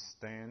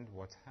understand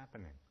what's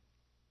happening.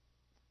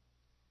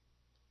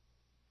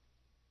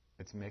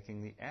 It's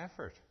making the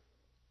effort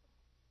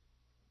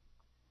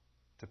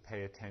to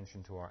pay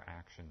attention to our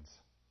actions.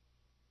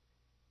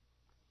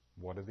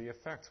 What are the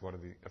effects? What are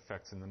the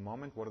effects in the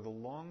moment? What are the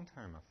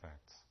long-term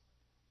effects?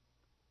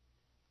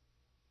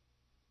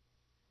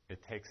 It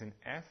takes an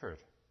effort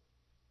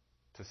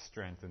to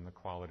strengthen the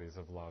qualities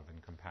of love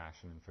and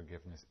compassion and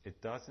forgiveness.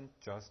 It doesn't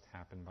just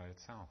happen by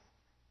itself.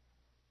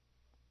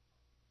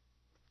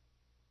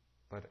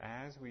 But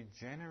as we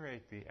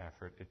generate the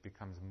effort, it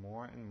becomes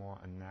more and more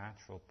a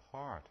natural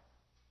part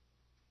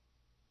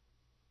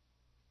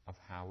of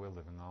how we're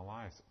living our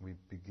lives. We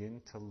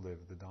begin to live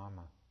the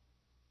dharma.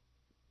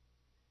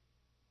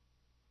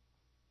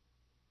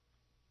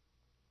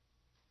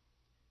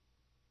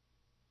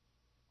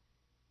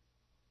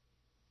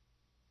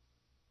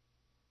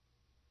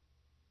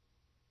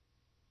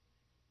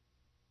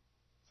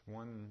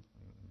 One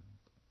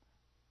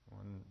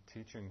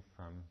teaching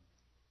from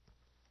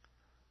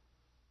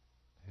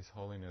His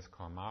Holiness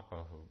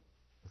Karmapa, who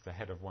was the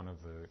head of one of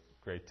the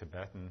great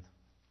Tibetan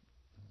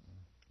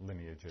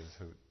lineages,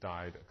 who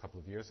died a couple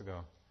of years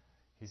ago.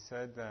 He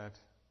said that,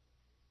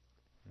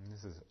 and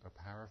this is a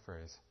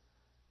paraphrase,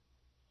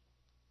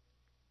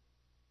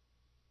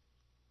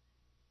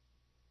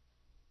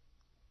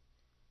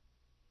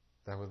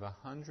 that with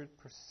 100%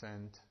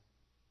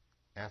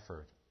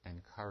 effort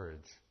and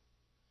courage,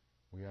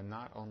 we are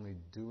not only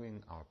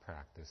doing our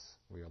practice,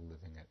 we are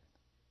living it.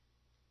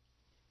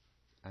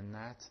 And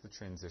that's the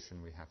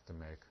transition we have to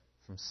make,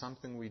 from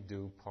something we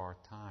do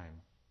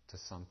part-time to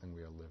something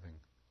we are living.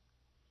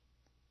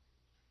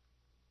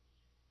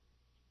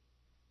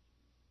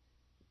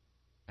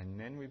 And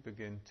then we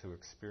begin to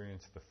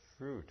experience the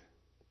fruit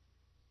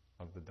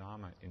of the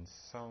Dharma in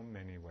so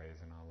many ways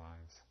in our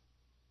lives.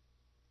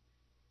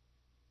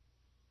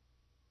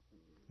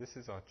 This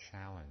is our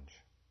challenge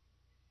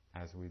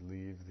as we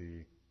leave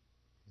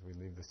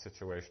the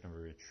situation of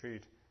a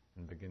retreat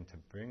and begin to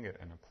bring it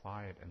and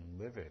apply it and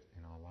live it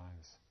in our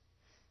lives.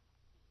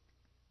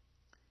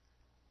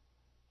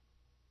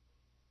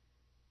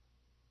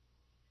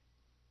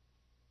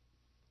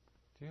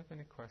 Do you have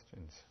any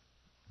questions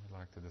you'd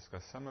like to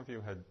discuss? Some of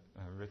you had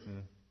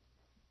written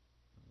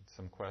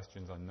some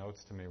questions on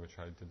notes to me which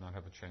I did not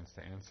have a chance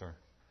to answer.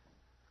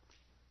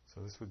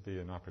 So this would be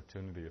an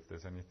opportunity if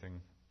there's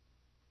anything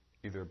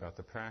either about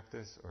the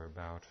practice or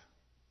about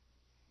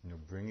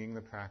bringing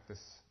the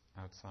practice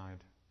outside.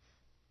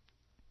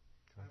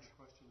 I have a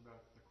question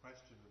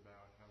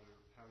about how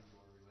you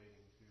are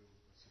relating to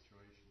a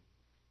situation.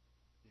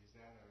 Is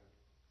that a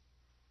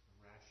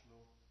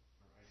rational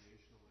or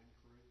ideational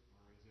inquiry,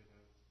 or is it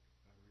a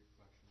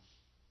reflection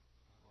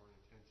or an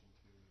attention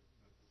to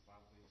the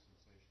bodily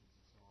sensations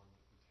and so on that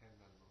attend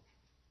that emotion?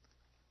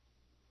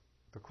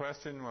 The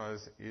question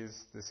was, is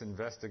this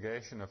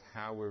investigation of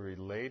how we're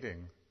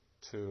relating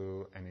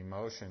to an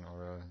emotion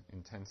or an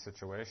intense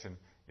situation,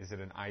 is it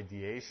an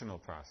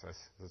ideational process?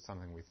 Is it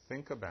something we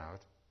think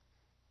about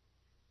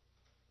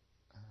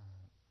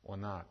or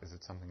not? Is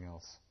it something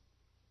else?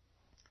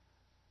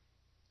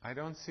 I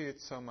don't see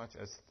it so much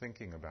as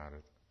thinking about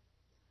it.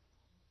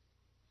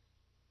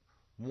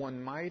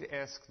 One might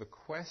ask the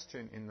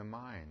question in the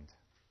mind.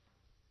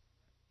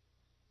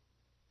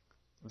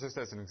 Just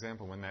as an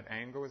example, when that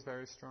anger was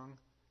very strong,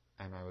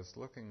 and I was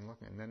looking,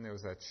 and then there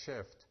was that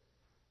shift,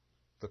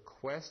 the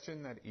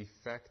question that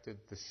effected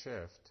the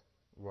shift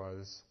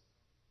was,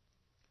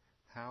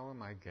 how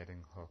am I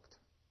getting hooked?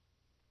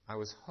 I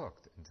was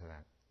hooked into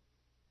that.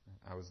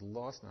 I was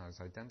lost and I was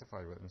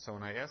identified with it. And so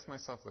when I asked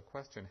myself the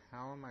question,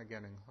 how am I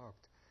getting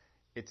hooked?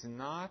 It's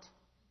not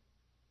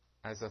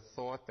as a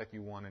thought that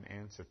you want an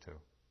answer to.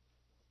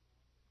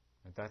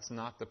 That's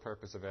not the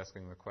purpose of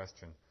asking the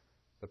question.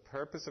 The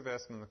purpose of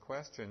asking the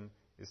question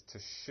is to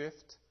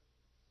shift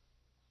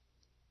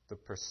the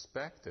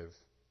perspective,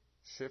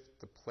 shift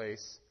the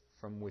place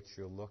from which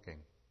you're looking.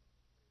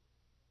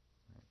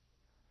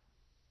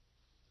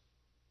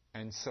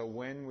 And so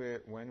when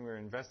we're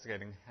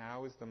investigating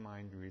how is the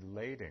mind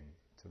relating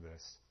to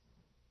this,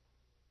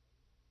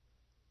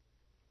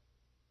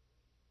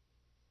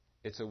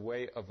 it's a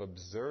way of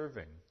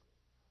observing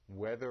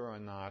whether or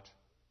not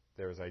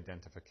there's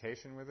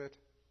identification with it,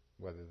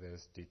 whether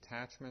there's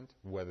detachment,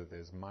 whether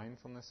there's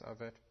mindfulness of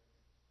it.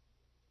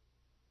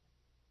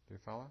 Do you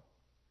follow?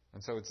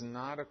 And so it's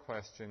not a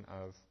question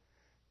of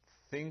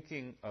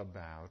thinking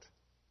about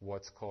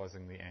what's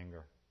causing the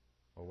anger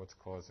or what's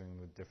causing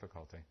the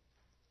difficulty.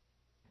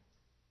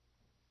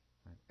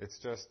 It's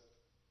just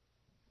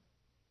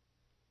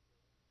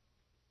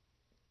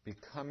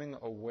becoming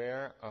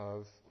aware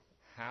of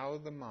how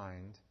the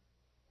mind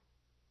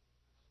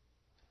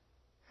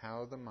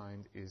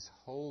is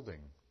holding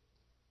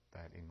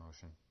that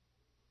emotion,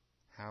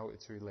 how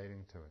it's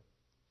relating to it.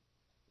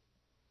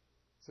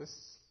 Is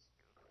this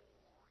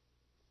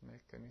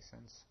make any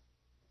sense?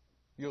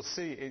 You'll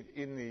see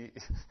in the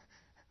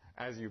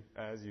as you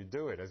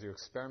do it, as you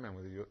experiment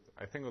with it,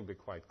 I think it'll be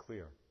quite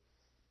clear,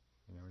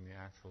 in the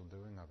actual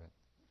doing of it.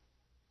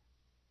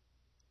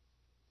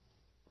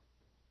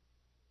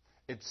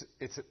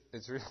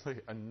 It's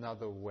really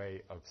another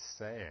way of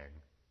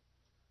saying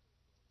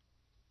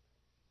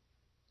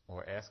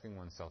or asking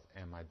oneself,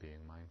 am I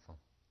being mindful?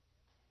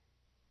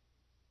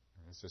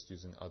 And it's just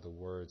using other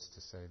words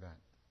to say that.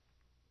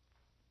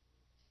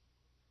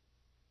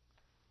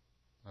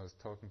 I was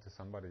talking to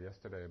somebody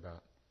yesterday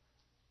about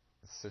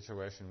a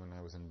situation when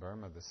I was in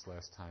Burma this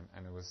last time,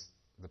 and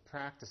the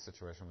practice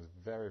situation was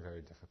very,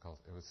 very difficult.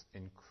 It was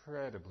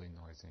incredibly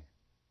noisy.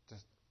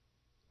 Just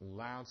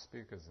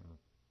loudspeakers, and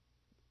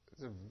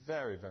it was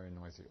very, very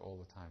noisy all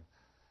the time.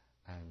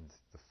 And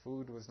the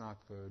food was not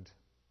good,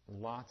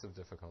 lots of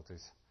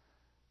difficulties.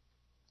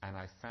 And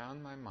I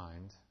found my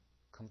mind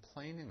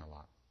complaining a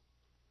lot.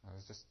 I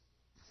was just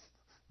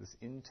this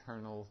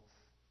internal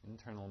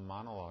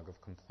monologue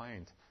of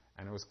complaint,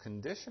 and it was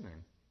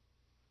conditioning.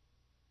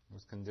 It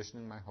was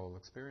conditioning my whole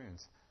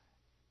experience.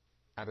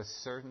 At a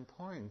certain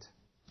point,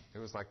 it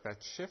was like that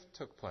shift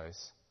took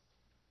place.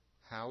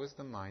 How is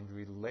the mind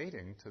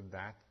relating to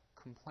that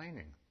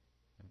complaining?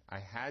 And I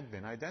had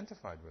been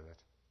identified with it.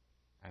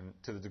 And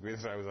to the degree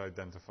that I was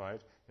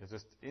identified, it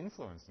just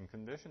influenced and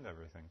conditioned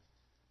everything.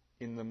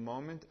 In the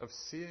moment of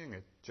seeing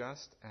it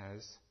just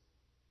as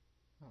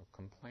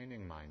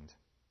complaining mind,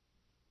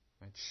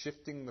 right?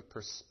 Shifting the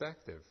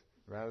perspective,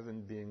 rather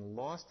than being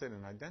lost in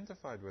and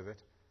identified with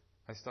it,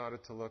 I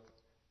started to look,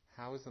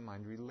 how is the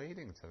mind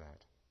relating to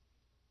that?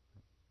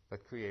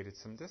 That created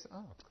some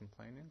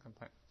complaining.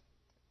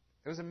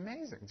 It was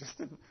amazing,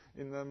 just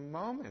in the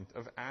moment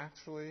of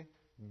actually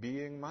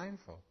being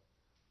mindful.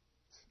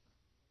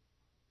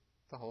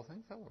 The whole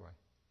thing fell away.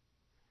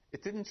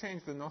 It didn't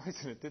change the noise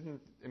and it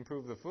didn't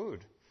improve the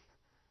food,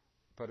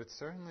 but it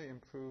certainly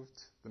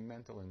improved the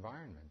mental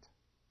environment.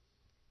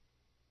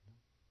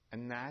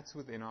 And that's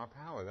within our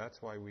power.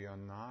 That's why we are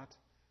not,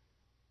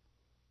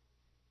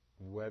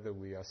 whether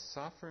we are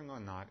suffering or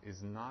not,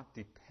 is not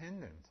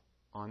dependent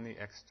on the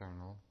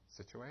external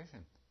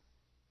situation.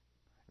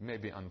 It may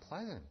be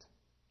unpleasant,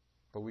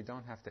 but we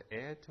don't have to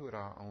add to it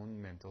our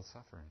own mental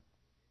suffering.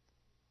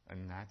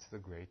 And that's the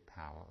great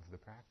power of the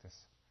practice.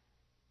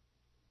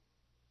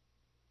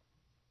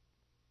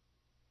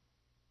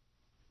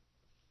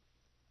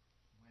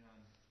 When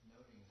I'm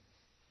noting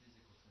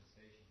physical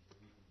sensations or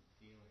even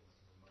feelings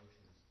or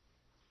emotions,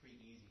 it's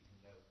pretty easy to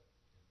note.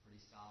 They're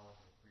pretty solid,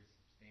 they're pretty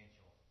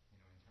substantial,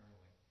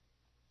 internally.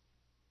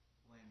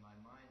 When my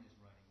mind is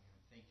running and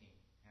I'm thinking,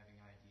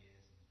 having ideas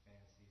and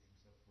fantasies and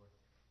so forth,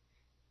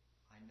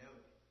 I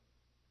note,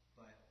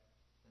 but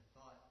the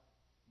thought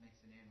makes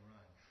an end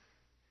run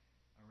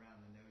around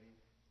the noting,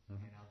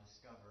 and I'll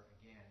discover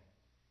again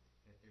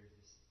that there's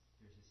this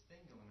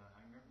thing going on.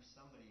 I remember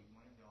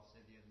one of y'all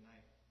said the other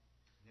night,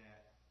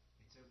 that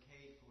it's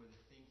okay for the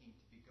thinking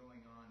to be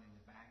going on in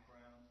the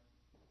background.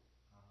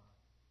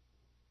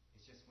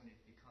 It's just when it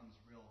becomes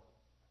real,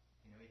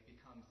 it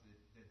becomes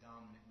the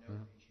dominant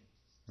note, you should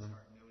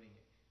start noting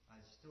it.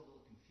 There's still a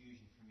little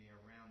confusion for me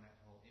around that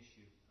whole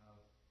issue of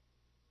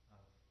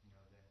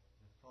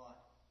the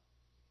thought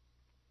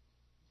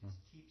just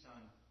keeps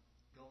on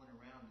going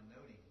around the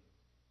noting.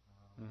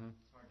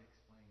 It's hard to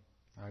explain.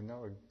 I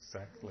know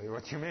exactly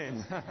what you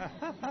mean.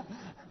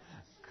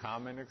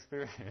 Common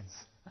experience.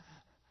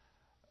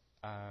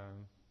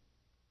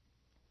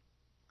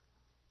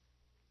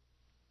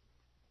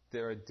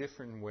 There are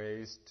different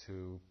ways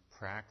to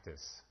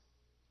practice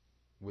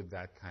with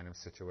that kind of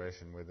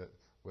situation,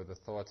 where the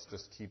thoughts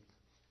just keep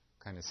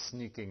kind of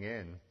sneaking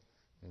in,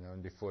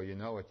 and before you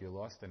know it, you're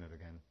lost in it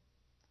again.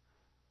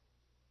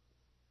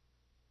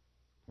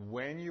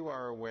 When you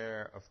are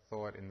aware of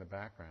thought in the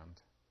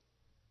background,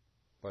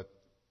 but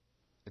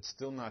it's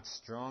still not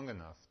strong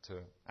enough to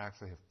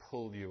actually have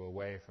pulled you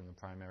away from the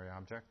primary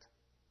object,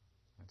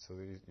 and so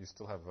you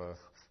still have a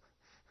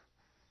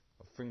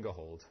finger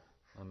hold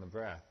on the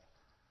breath.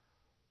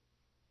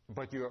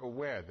 But you're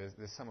aware,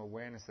 there's some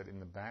awareness that in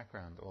the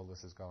background all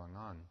this is going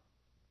on.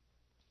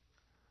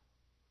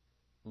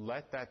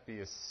 Let that be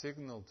a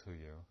signal to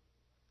you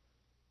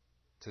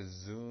to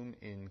zoom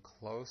in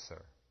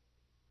closer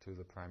to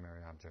the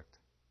primary object.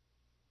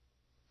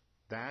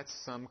 That's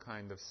some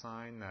kind of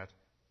sign that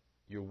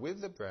you're with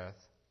the breath,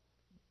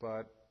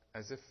 but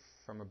as if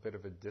from a bit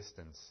of a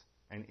distance.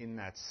 And in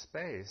that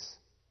space,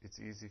 it's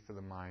easy for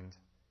the mind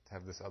to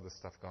have this other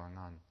stuff going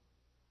on.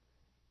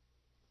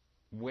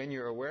 When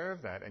you're aware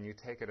of that and you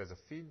take it as a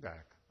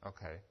feedback,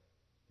 okay,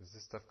 there's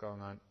this stuff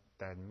going on,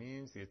 that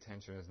means the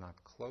attention is not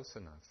close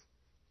enough.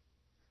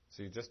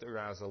 So you just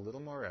arouse a little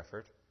more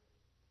effort.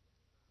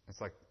 It's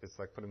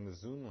like putting the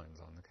zoom lens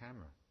on the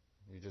camera.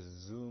 You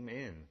just zoom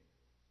in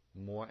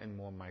more and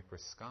more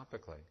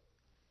microscopically.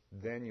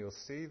 Then you'll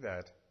see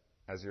that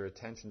as your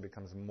attention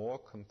becomes more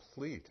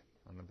complete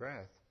on the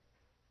breath,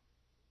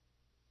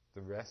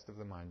 the rest of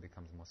the mind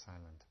becomes more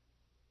silent.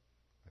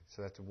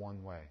 So that's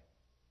one way.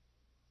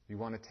 You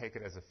want to take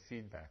it as a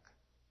feedback.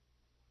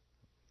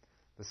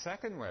 The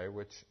second way,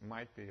 which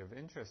might be of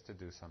interest to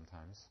do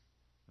sometimes,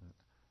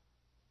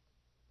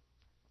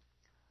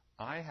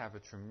 I have a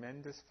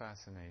tremendous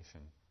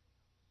fascination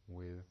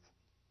with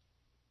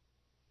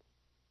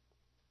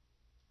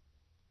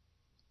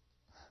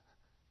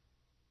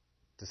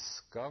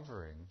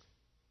discovering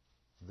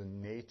the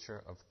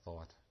nature of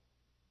thought.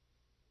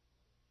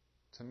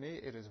 To me,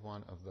 it is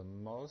one of the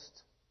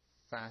most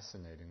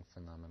fascinating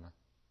phenomena.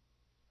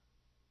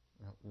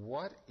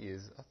 What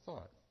is a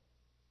thought?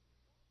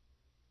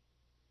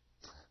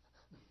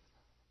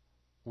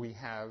 We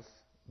have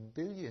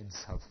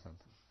billions of them.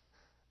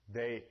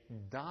 They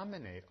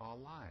dominate our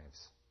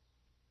lives.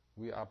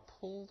 We are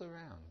pulled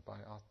around by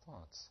our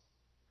thoughts.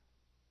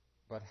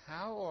 But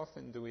how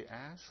often do we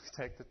actually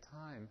take the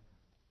time?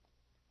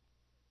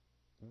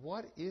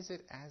 What is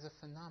it as a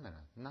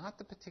phenomenon? Not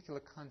the particular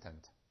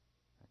content,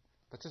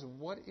 but just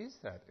what is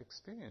that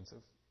experience of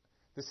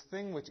this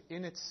thing which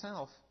in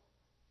itself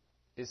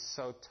is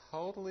so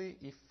totally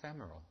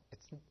ephemeral.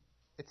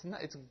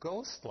 It's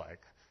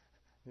ghost-like.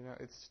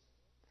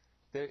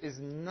 There is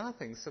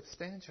nothing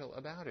substantial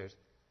about it.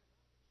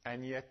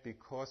 And yet,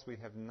 because we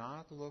have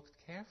not looked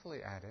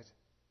carefully at it,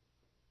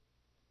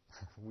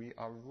 we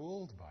are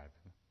ruled by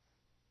them.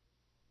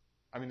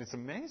 I mean, it's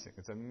amazing.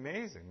 It's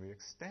amazing the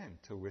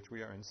extent to which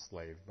we are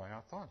enslaved by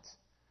our thoughts.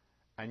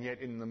 And yet,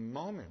 in the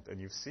moment, and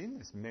you've seen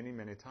this many,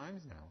 many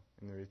times now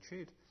in the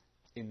retreat,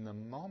 in the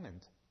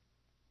moment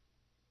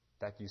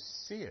that you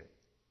see it,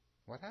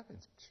 what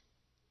happens?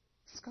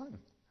 It's gone.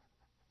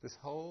 This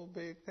whole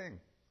big thing,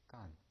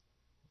 gone.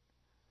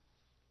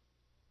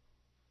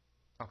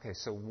 Okay,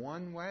 so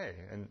one way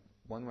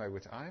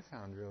which I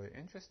found really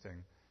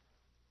interesting,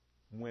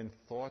 when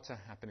thoughts are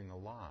happening a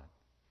lot,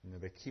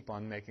 they keep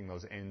on making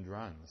those end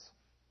runs,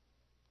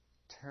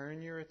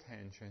 turn your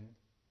attention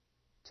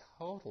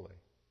totally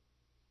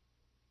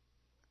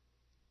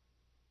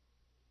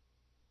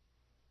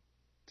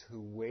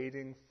to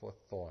waiting for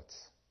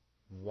thoughts,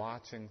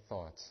 watching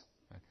thoughts.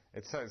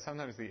 Right?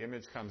 Sometimes the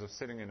image comes of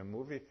sitting in a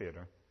movie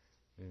theater,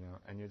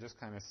 and you're just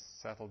kind of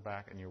settled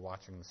back and you're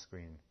watching the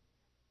screen.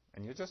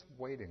 And you're just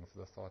waiting for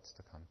the thoughts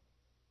to come.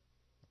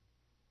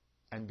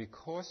 And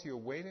because you're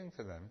waiting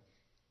for them,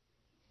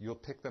 you'll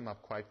pick them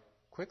up quite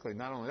quickly.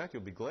 Not only that,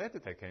 you'll be glad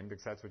that they came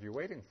because that's what you're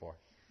waiting for.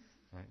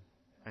 Right?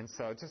 And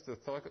so just the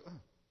thought, oh,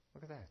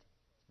 look at that.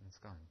 And it's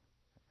gone.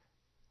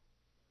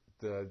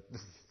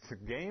 The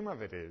game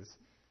of it is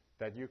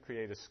that you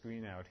create a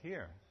screen out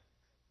here,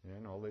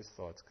 and all these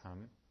thoughts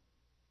come,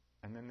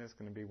 and then there's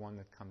going to be one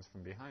that comes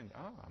from behind.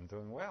 Oh, I'm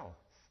doing well.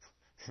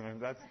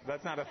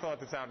 That's not a thought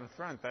that's out in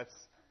front.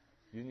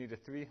 You need a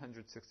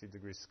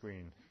 360-degree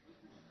screen.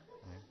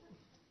 Right?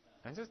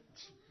 And just,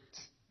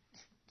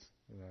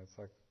 it's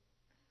like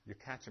you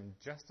catch them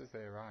just as they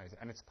arise.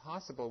 And it's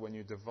possible when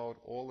you devote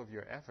all of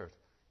your effort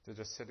to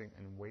just sitting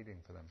and waiting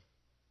for them.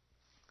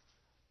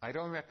 I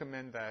don't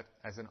recommend that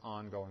as an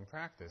ongoing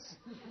practice.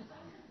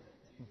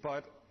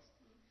 But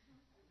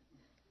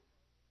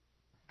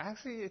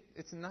actually,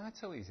 it's not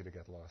so easy to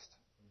get lost.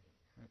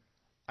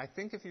 I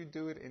think if you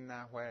do it in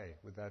that way,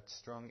 with that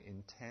strong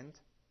intent,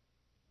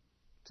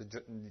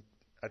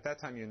 at that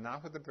time you're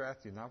not with the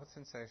breath, you're not with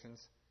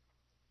sensations.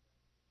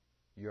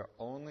 Your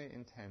only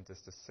intent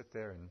is to sit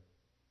there and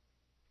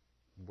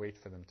wait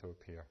for them to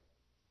appear.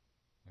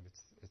 And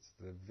it's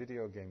the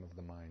video game of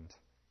the mind.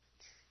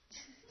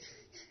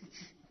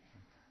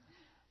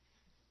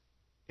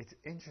 It's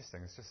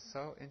interesting. It's just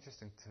so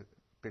interesting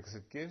because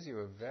it gives you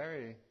a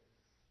very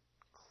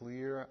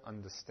clear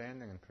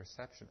understanding and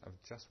perception of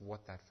just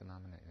what that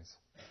phenomena is.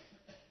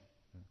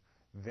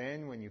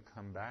 Then when you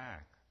come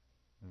back,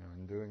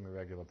 in doing the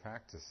regular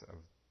practice of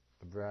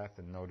the breath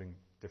and noting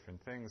different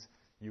things,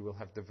 you will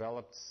have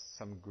developed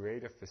some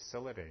greater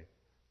facility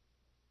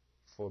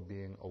for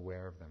being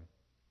aware of them.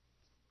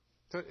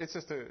 So it's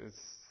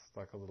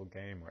like a little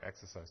game or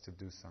exercise to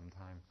do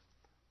sometime.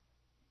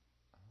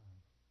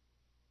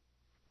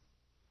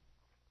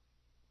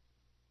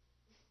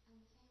 On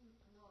the same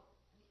note,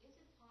 is it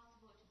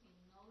possible to be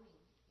noting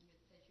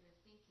that you're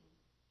thinking,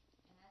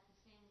 and at the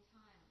same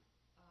time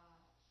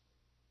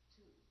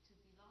to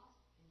be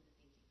lost in the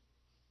thinking?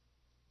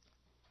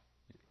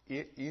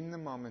 In the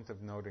moment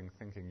of noting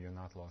thinking, you're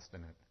not lost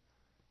in it.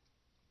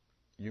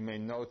 You may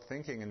note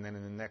thinking and then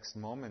in the next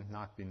moment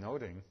not be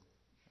noting,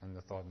 and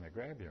the thought may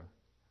grab you.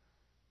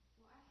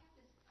 Well,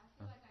 I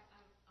feel like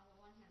I'm on the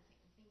one hand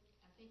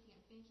I'm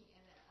thinking,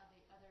 and then on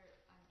the other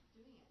I'm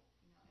doing it,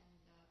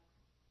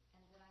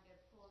 and then I get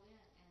pulled in,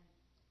 and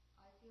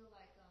I feel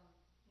like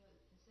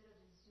instead of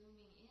just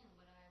zooming in,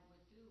 what I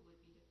would do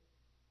would be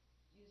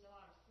to use a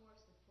lot of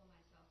force to pull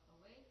myself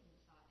away from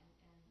the thought. And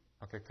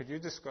Okay, could you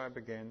describe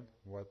again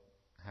what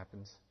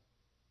happens?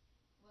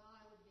 Well,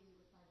 I would be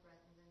with my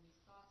breath, and then these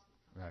thoughts would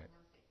come, right. And I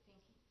would say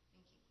thinking,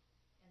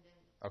 and then.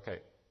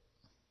 Okay.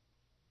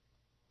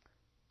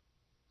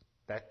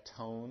 That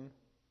tone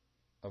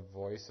of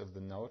voice of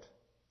the note,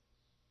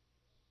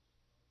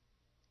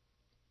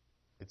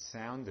 it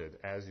sounded,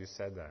 as you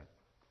said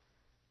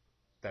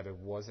that it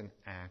wasn't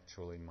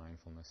actually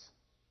mindfulness.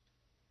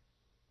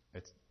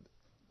 It's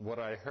what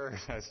I heard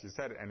as you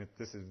said it, and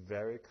this is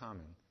very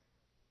common,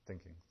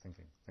 thinking.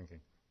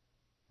 Right?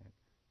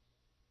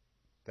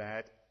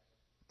 That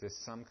there's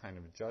some kind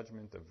of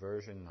judgment,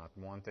 aversion, not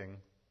wanting,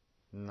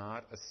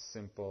 not a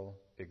simple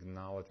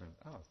acknowledgement.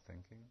 Oh,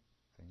 thinking.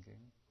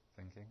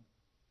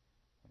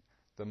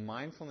 The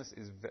mindfulness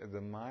is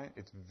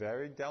it's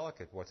very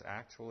delicate what's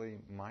actually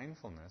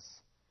mindfulness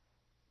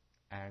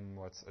and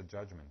what's a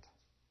judgment.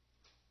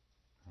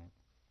 Right?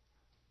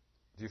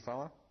 Do you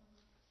follow?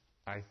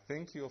 Mm-hmm. I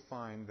think you'll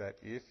find that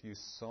if you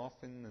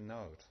soften the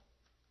note,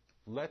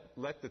 let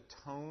the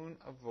tone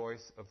of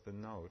voice of the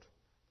note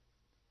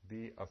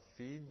be a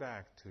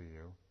feedback to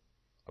you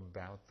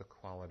about the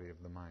quality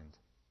of the mind.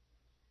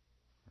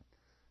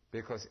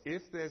 Because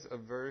if there's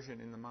aversion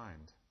in the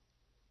mind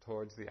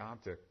towards the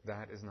object,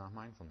 that is not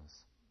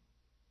mindfulness.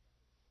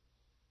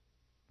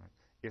 Right?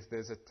 If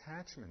there's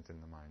attachment in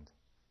the mind,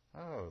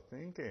 oh,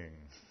 thinking,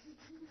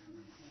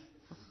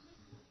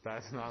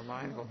 that's not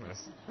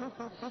mindfulness.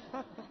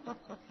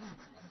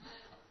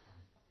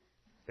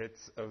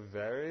 It's a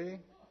very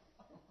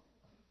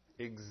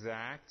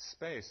exact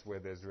space where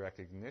there's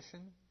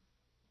recognition.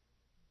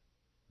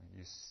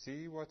 You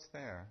see what's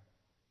there,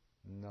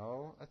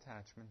 no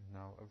attachment,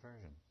 no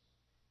aversion.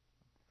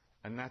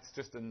 And that's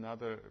just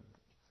another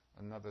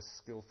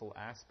skillful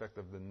aspect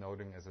of the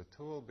noting as a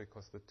tool,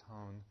 because the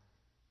tone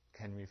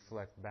can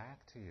reflect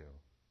back to you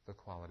the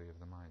quality of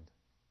the mind.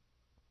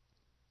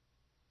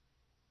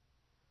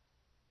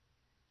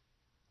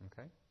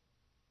 Okay?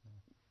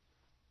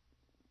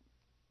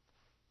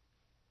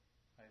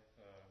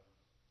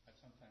 I've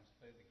sometimes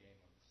played the game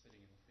of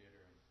sitting in the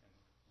theater and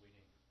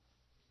waiting for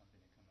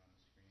something to come on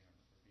the screen, or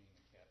being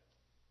a cat,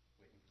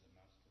 waiting for the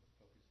mouse to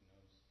poke his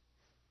nose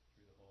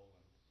through the hole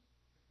and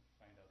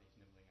find out he's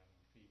nibbling on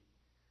my feet.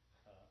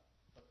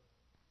 But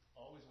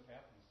always what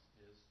happens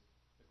is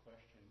the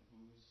question,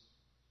 who's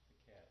the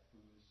cat?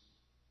 Who's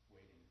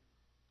waiting?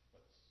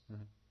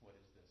 What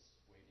is this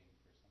waiting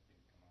for something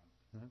to come on?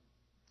 Mm-hmm.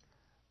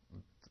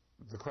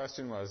 The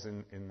question was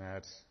in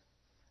that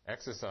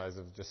exercise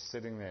of just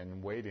sitting there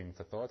and waiting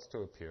for thoughts to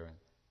appear.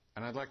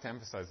 And I'd like to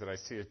emphasize that I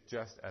see it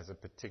just as a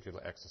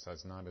particular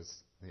exercise, not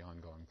as the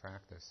ongoing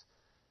practice.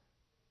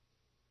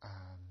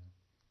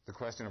 The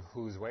question of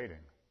who's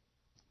waiting.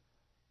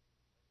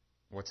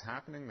 What's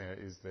happening there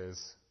is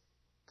there's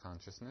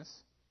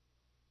consciousness,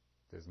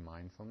 there's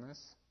mindfulness,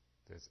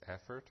 there's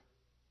effort,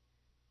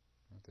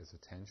 there's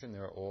attention.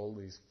 There are all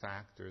these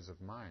factors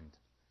of mind.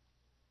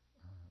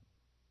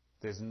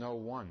 There's no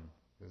one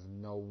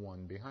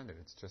behind it.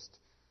 It's just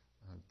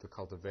the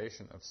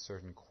cultivation of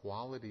certain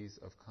qualities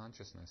of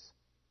consciousness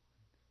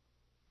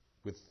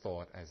with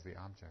thought as the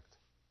object.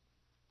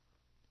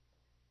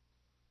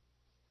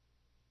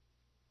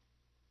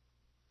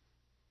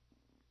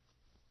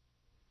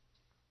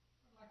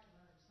 I'd like to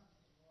learn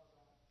something more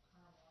about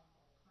karma or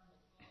karmic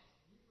laws.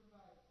 Can you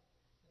provide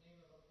the name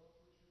of a book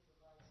which would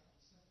provide some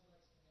simple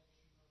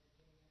explanation or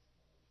beginning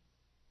explanation?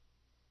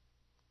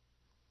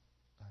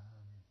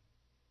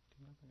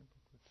 Do you have any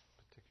book which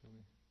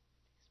particularly...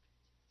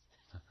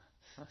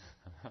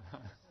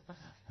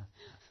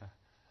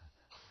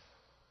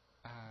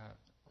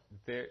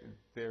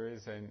 there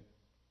is an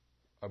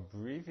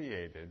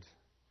abbreviated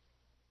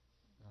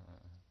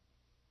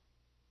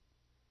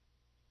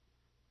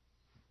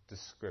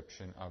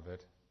description of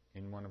it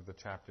in one of the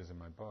chapters in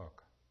my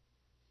book.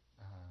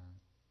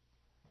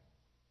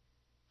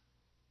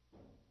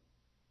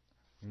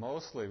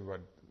 Mostly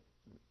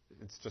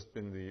it's just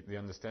been the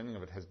understanding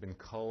of it has been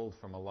culled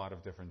from a lot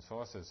of different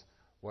sources.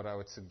 What I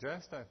would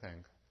suggest, I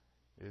think,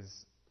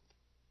 is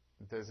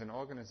there's an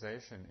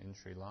organization in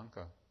Sri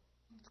Lanka,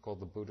 it's called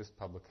the Buddhist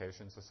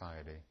Publication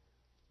Society,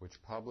 which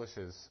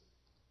publishes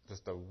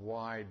just a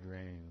wide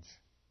range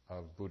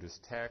of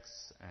Buddhist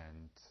texts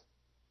and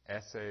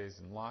essays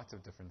and lots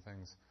of different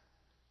things.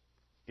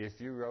 If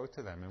you wrote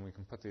to them, and we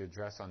can put the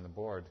address on the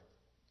board,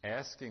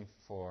 asking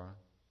for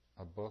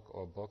a book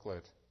or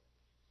booklet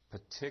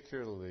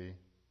particularly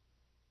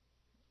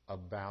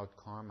about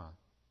karma,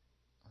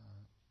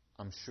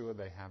 I'm sure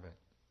they have it.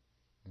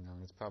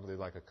 And it's probably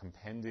like a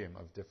compendium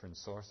of different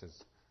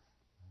sources.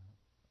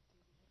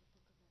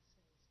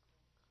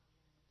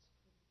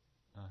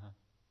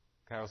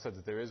 Carol said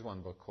that there is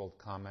one book called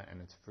Karma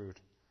and Its Fruit.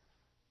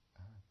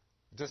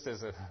 Just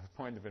as a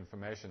point of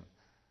information,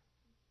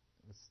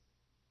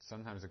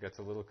 sometimes it gets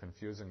a little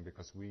confusing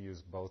because we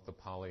use both the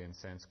Pali and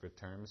Sanskrit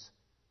terms.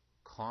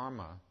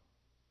 Karma,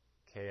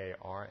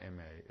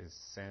 K-A-R-M-A, is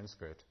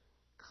Sanskrit.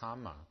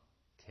 Kama,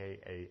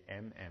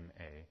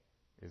 K-A-M-M-A,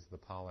 is the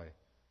Pali.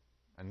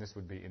 And this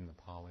would be in the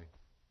Pali.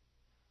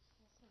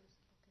 Also,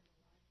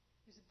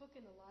 there's a book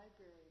in the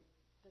library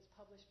that's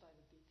published by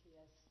the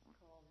BPS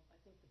called, I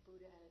think, The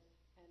Buddha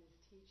and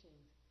His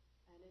Teachings.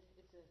 And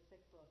it's a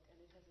thick book, and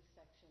it has a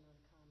section on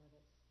karma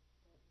that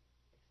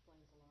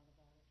explains a lot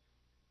about it.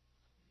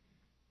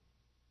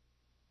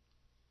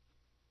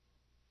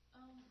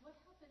 What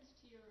happens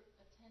to your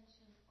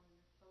attention or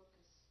your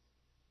focus,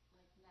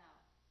 like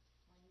now,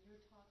 when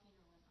you're talking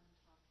or when I'm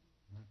talking?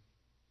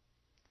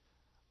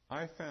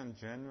 I found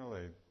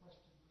generally...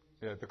 Question, please.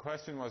 Yeah, the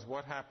question was,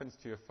 what happens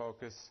to your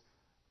focus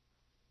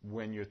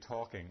when you're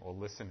talking or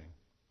listening?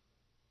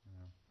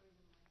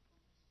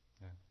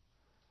 Yeah. Yeah.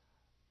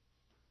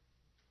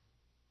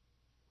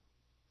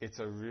 It's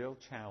a real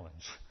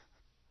challenge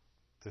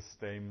to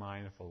stay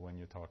mindful when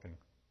you're talking,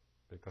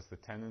 because the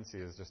tendency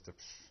is just to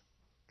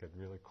get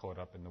really caught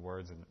up in the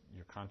words and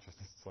your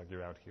consciousness. It's like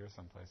you're out here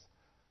someplace.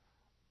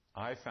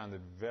 I found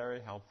it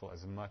very helpful,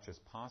 as much as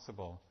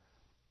possible,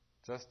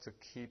 just to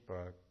keep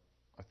a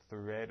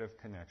thread of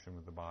connection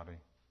with the body,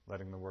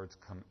 letting the words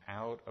come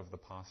out of the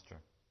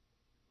posture.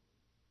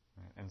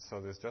 Right? And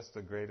so there's just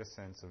a greater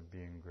sense of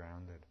being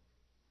grounded,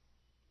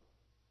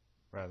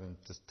 rather than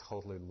just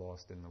totally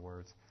lost in the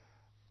words.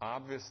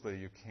 Obviously,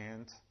 you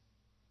can't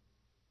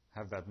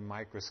have that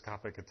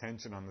microscopic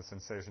attention on the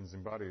sensations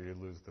in body, or you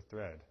lose the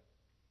thread.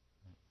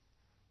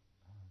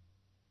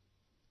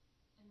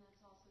 And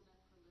that's also done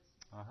for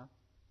listening. Uh-huh.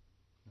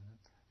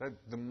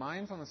 Mm-hmm. The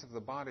mindfulness of the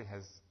body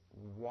has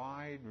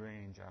wide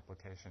range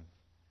application,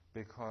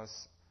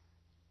 because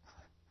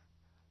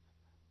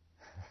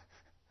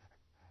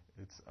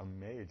it's a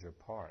major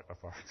part of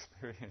our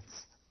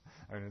experience.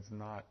 I mean, it's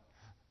not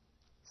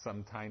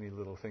some tiny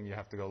little thing you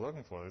have to go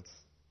looking for. It's,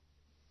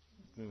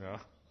 and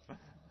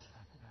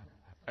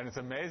it's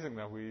amazing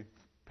that we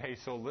pay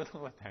so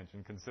little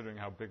attention, considering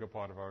how big a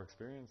part of our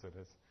experience it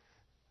is.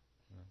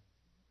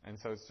 And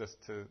so it's just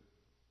to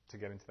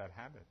get into that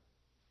habit.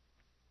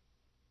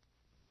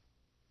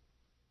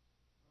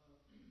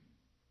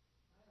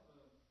 I have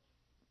a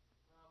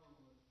problem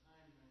with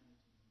time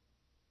management,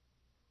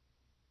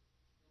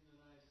 in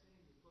that I seem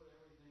to put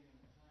everything in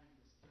a time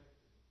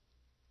perspective.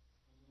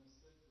 I'm going to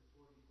sit for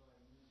 45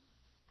 minutes.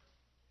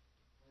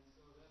 And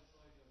so that's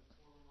like a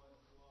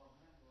four-wall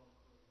handball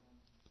court.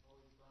 I'm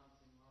always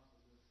bouncing off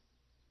of this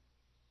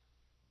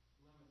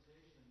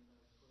limitation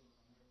that I've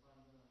put on there. If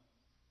I'm going to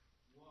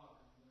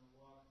walk, I'm going to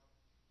walk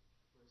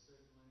for a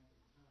certain length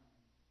of time.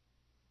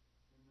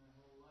 And my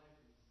whole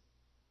life is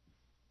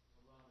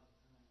a lot of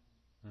time.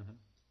 Mm-hmm.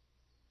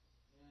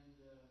 And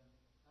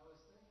I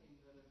was thinking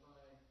that if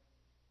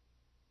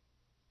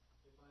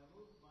I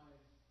move my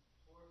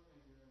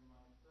forefinger and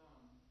my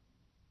thumb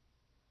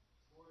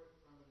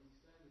from an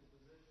extended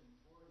position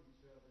toward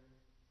each other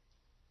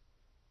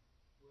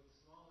with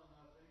small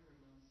enough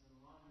increments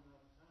and long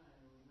enough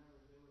time,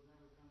 they would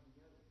never come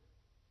together.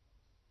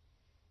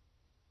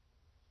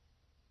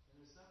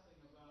 And there's something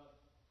about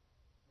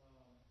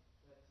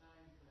that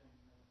time thing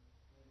that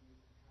maybe you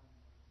can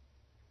comment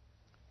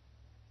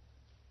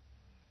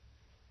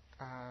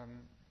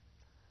on.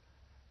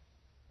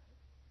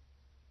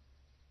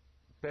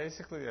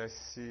 Basically, I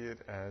see it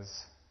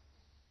as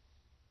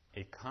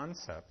a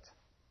concept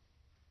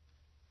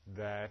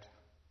that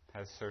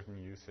has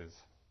certain uses.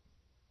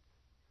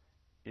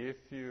 If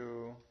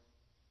you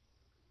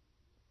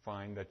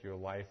find that your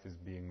life is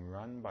being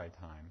run by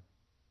time,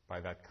 by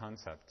that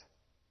concept,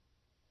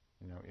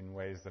 in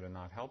ways that are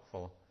not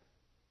helpful,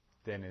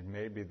 then it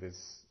may be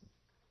this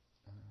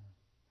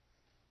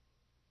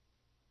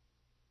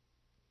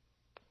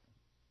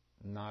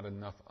not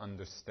enough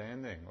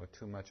understanding or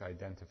too much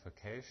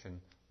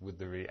identification with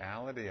the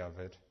reality of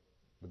it,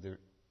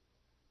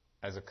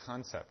 as a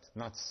concept,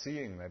 not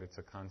seeing that it's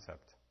a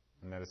concept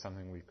and that it's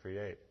something we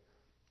create.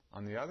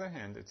 On the other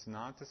hand, it's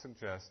not to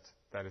suggest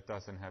that it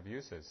doesn't have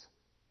uses.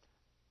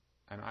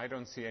 And I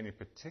don't see any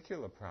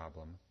particular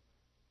problem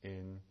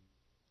in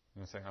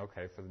saying,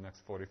 okay, for the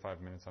next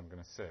 45 minutes I'm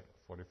going to sit,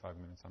 45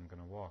 minutes I'm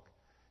going to walk.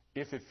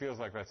 If it feels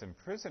like that's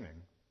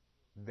imprisoning,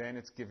 then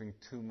it's giving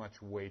too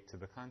much weight to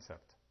the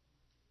concept.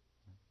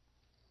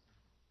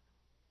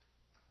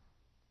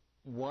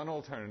 One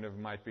alternative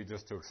might be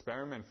just to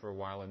experiment for a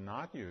while and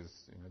not use,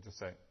 just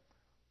say,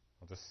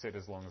 I'll just sit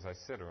as long as I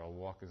sit, or I'll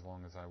walk as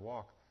long as I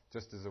walk,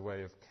 just as a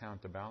way of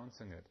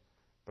counterbalancing it.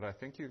 But I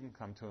think you can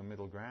come to a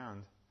middle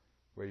ground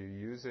where you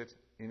use it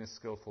in a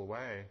skillful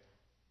way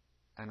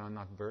and are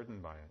not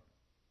burdened by it,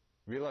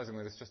 realizing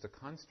that it's just a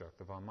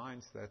construct of our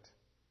minds that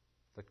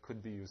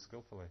could be used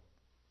skillfully.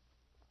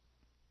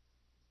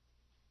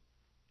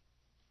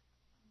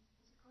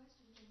 There's a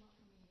question that came up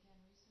for me again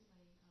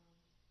recently.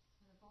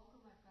 The bulk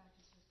of my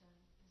practice was done a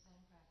Zen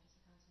practice,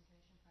 a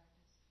concentration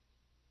practice.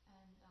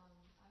 And I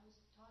was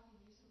talking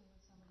recently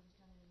with somebody who's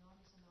done an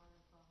enormous amount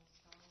of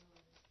scholarly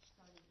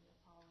study in the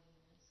Pali and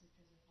the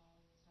Sutras of Pali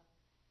and stuff.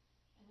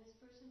 And this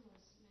person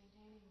was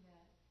maintaining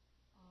that,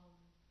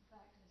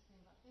 back to this thing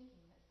about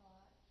thinking, that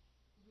thought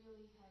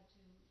really had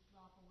to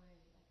drop away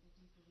at the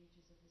deeper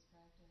reaches of his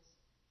practice,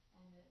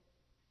 and that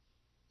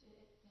to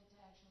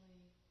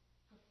actually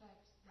perfect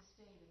the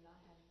state of not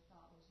having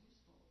thought was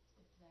useful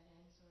to that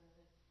end, sort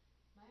of.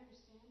 My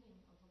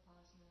understanding of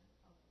Vipassana,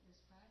 of this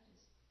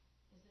practice,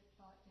 is that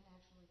thought can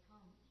actually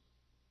come,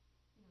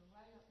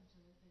 right up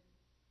into the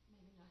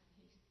maybe not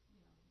the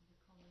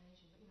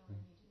culmination, but what I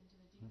mean, into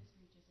the deepest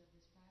reaches of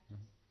this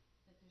practice,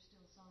 that there's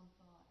still some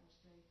thought or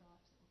stray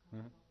thoughts that will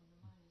come and go from the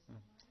mind. Is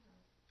that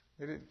right?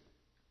 Or?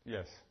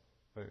 Yes.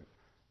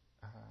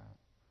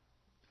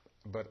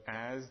 But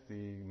as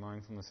the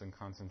mindfulness and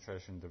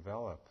concentration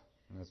develop,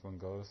 And as one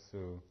goes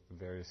through the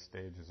various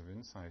stages of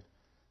insight,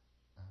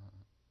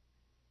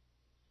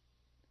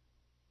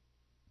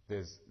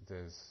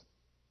 there's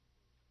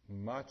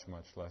much,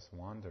 much less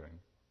wandering.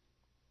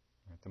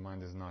 Right? The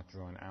mind is not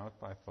drawn out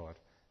by thought.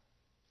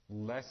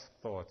 Less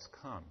thoughts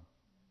come,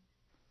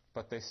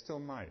 but they still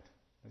might.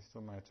 They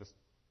still might just,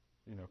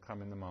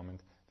 come in the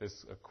moment.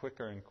 There's a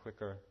quicker and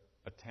quicker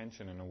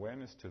attention and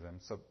awareness to them,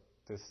 so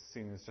they're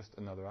seen as just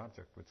another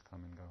object which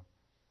come and go.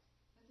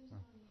 But there's no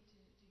need to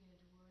get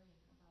into worrying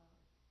about.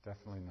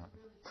 Definitely not.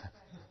 Really try to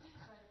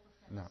perfect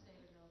a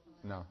state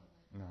of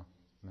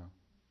No.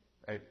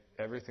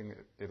 Everything,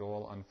 it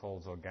all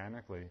unfolds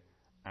organically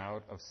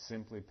out of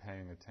simply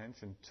paying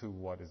attention to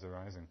what is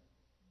arising.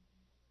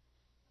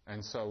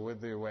 And so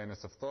with the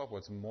awareness of thought,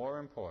 what's more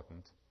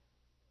important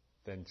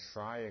than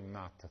trying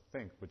not to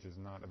think, which is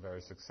not a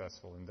very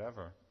successful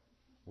endeavor,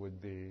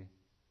 would be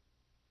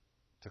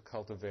to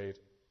cultivate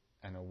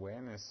an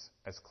awareness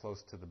as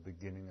close to the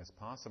beginning as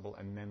possible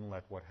and then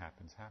let what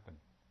happens happen.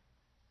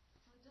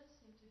 Well, it does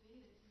seem to be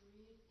that if you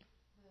read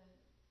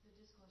the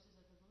discourses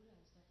of the Buddha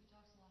and stuff, he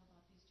talks a lot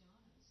about these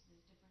jhanas,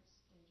 these different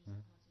stages of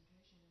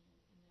concentration,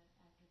 and that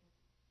after the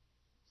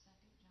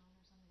second jhana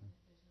or something,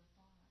 that there's no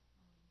thought.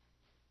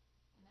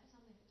 And that's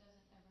something that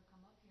doesn't ever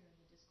come up here in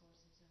the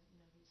discourses of,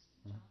 these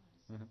jhanas.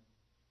 Mm-hmm.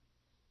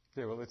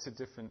 Yeah, well, it's a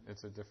different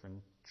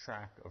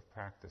track of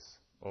practice,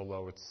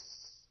 although it's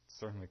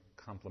certainly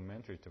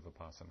complementary to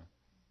Vipassana.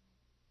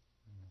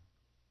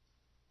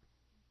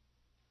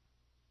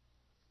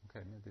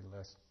 Okay, maybe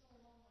less. So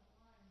along that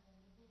line,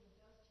 then the Buddha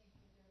does teach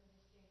that there is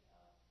a state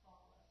of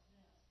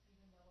thoughtlessness,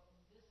 even though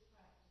in this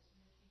practice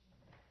you're teaching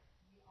that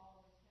we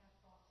always have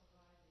thoughts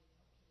arising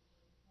up to a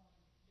certain point.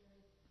 There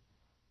is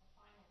a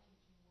final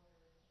teaching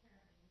where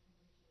apparently you can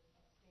reach a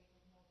state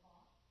of no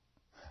thought.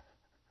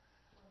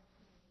 According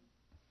to the Buddha.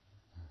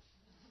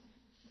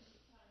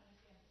 Trying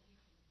to understand the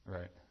teaching.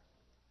 Right.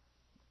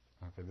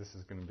 Okay, this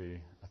is going to be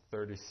a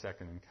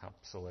 30-second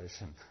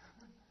encapsulation.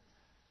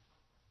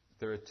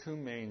 There are two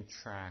main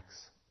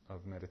tracks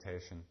of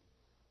meditation.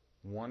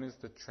 One is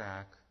the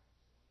track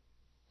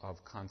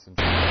of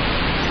concentration.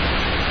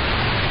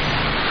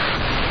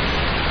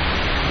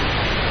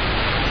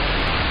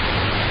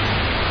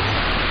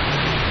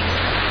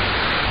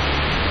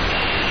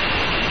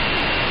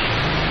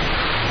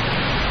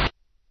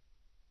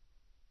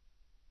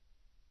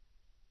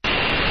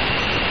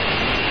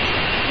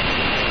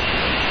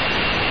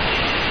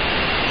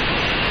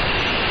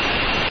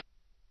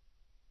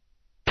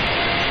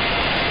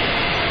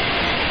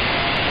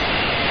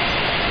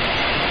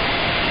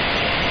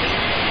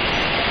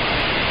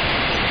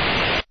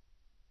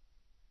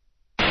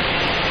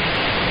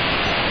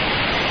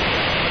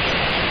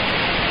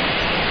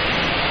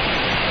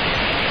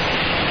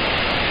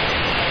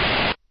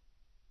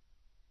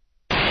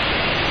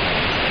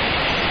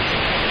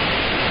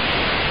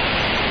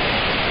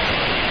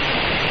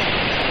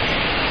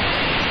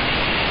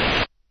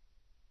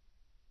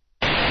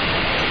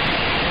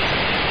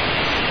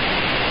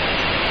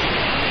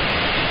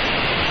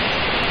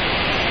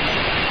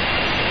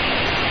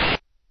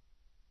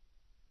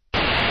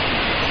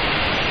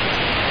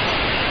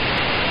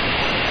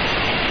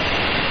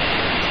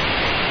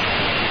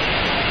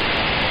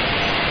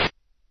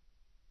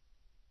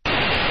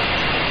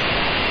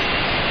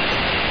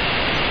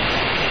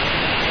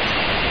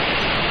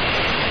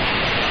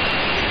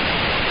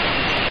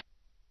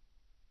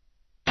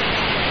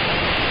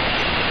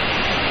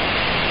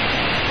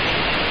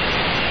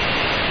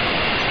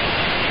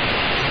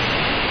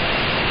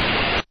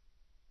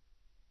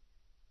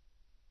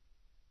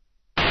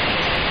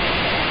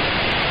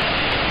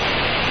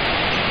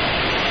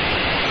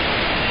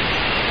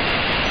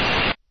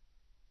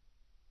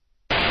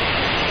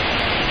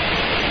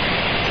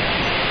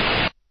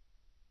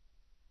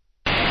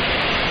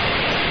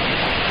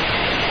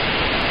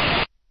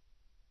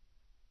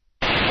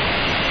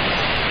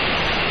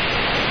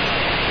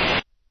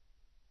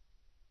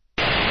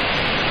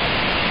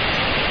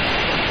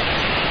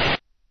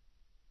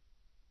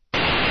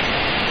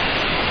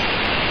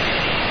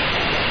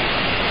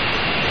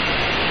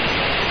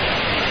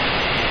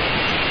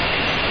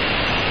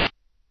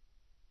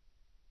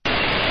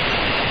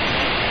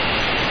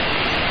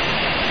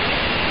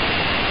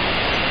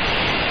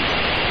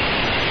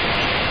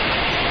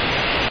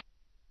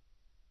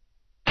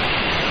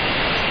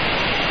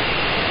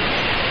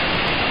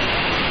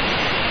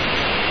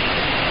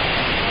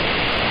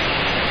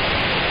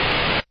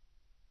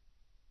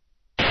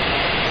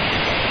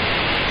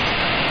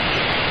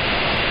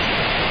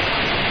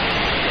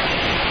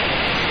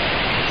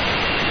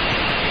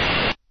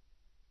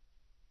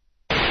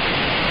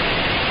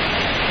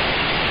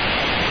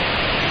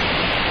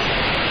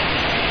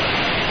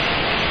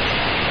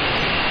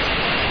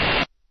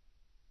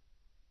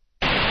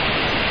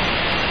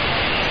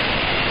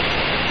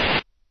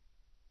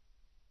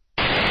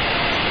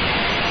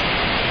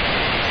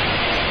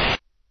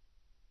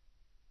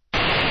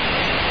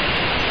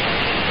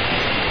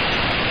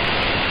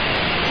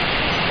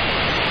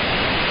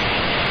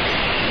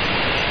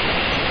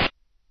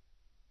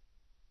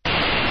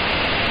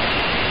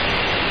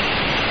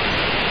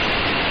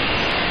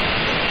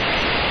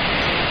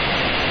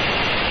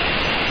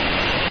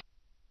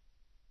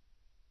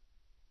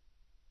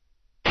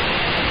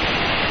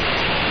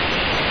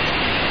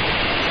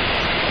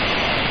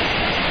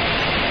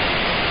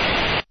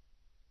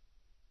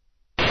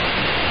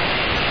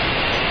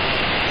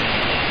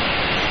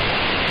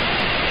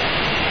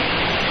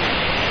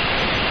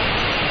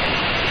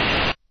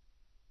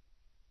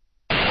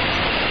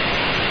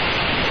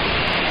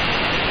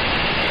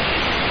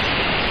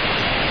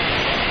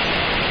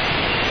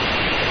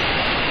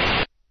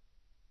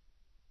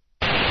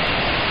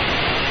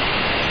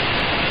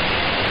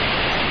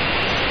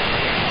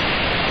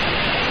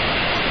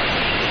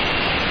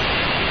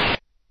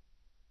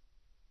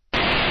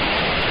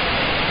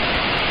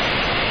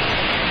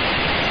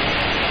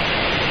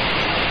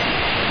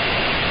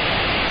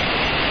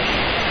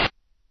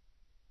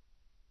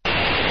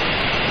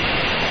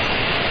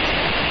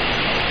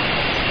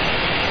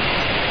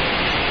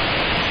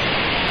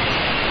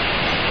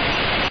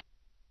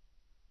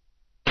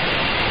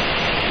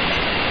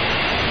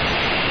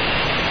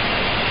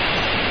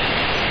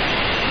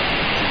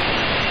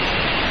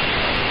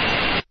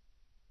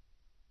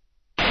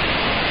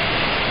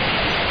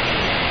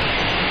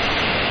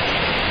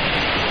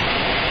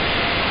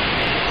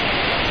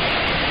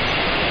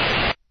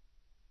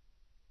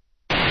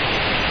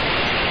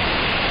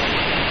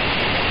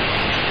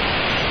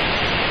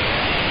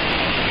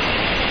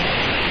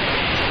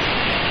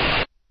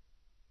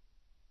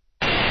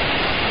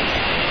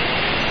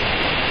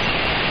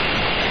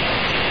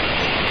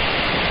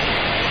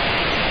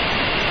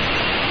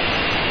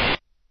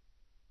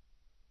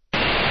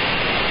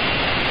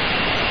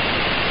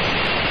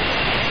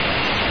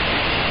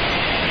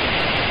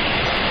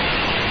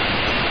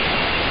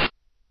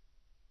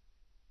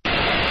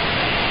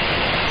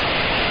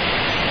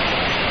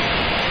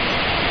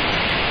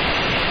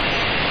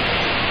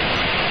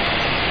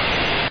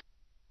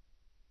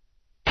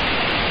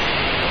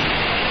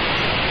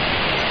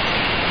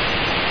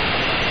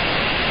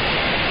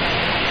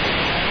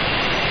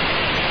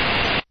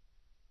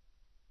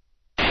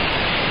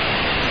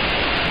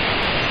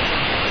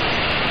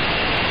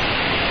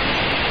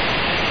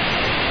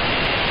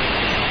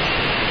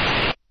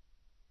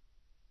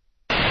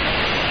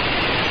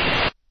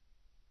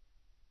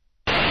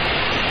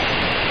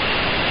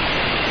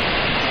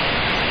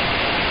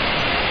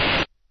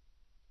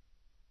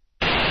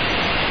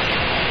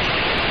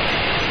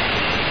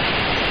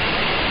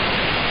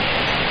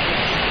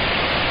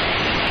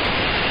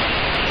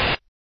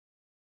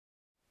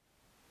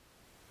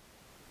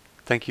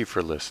 Thank you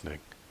for listening.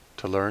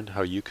 To learn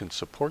how you can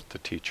support the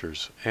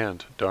teachers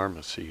and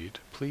Dharma Seed,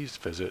 please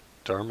visit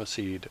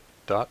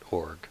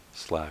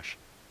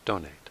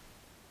dharmaseed.org/donate.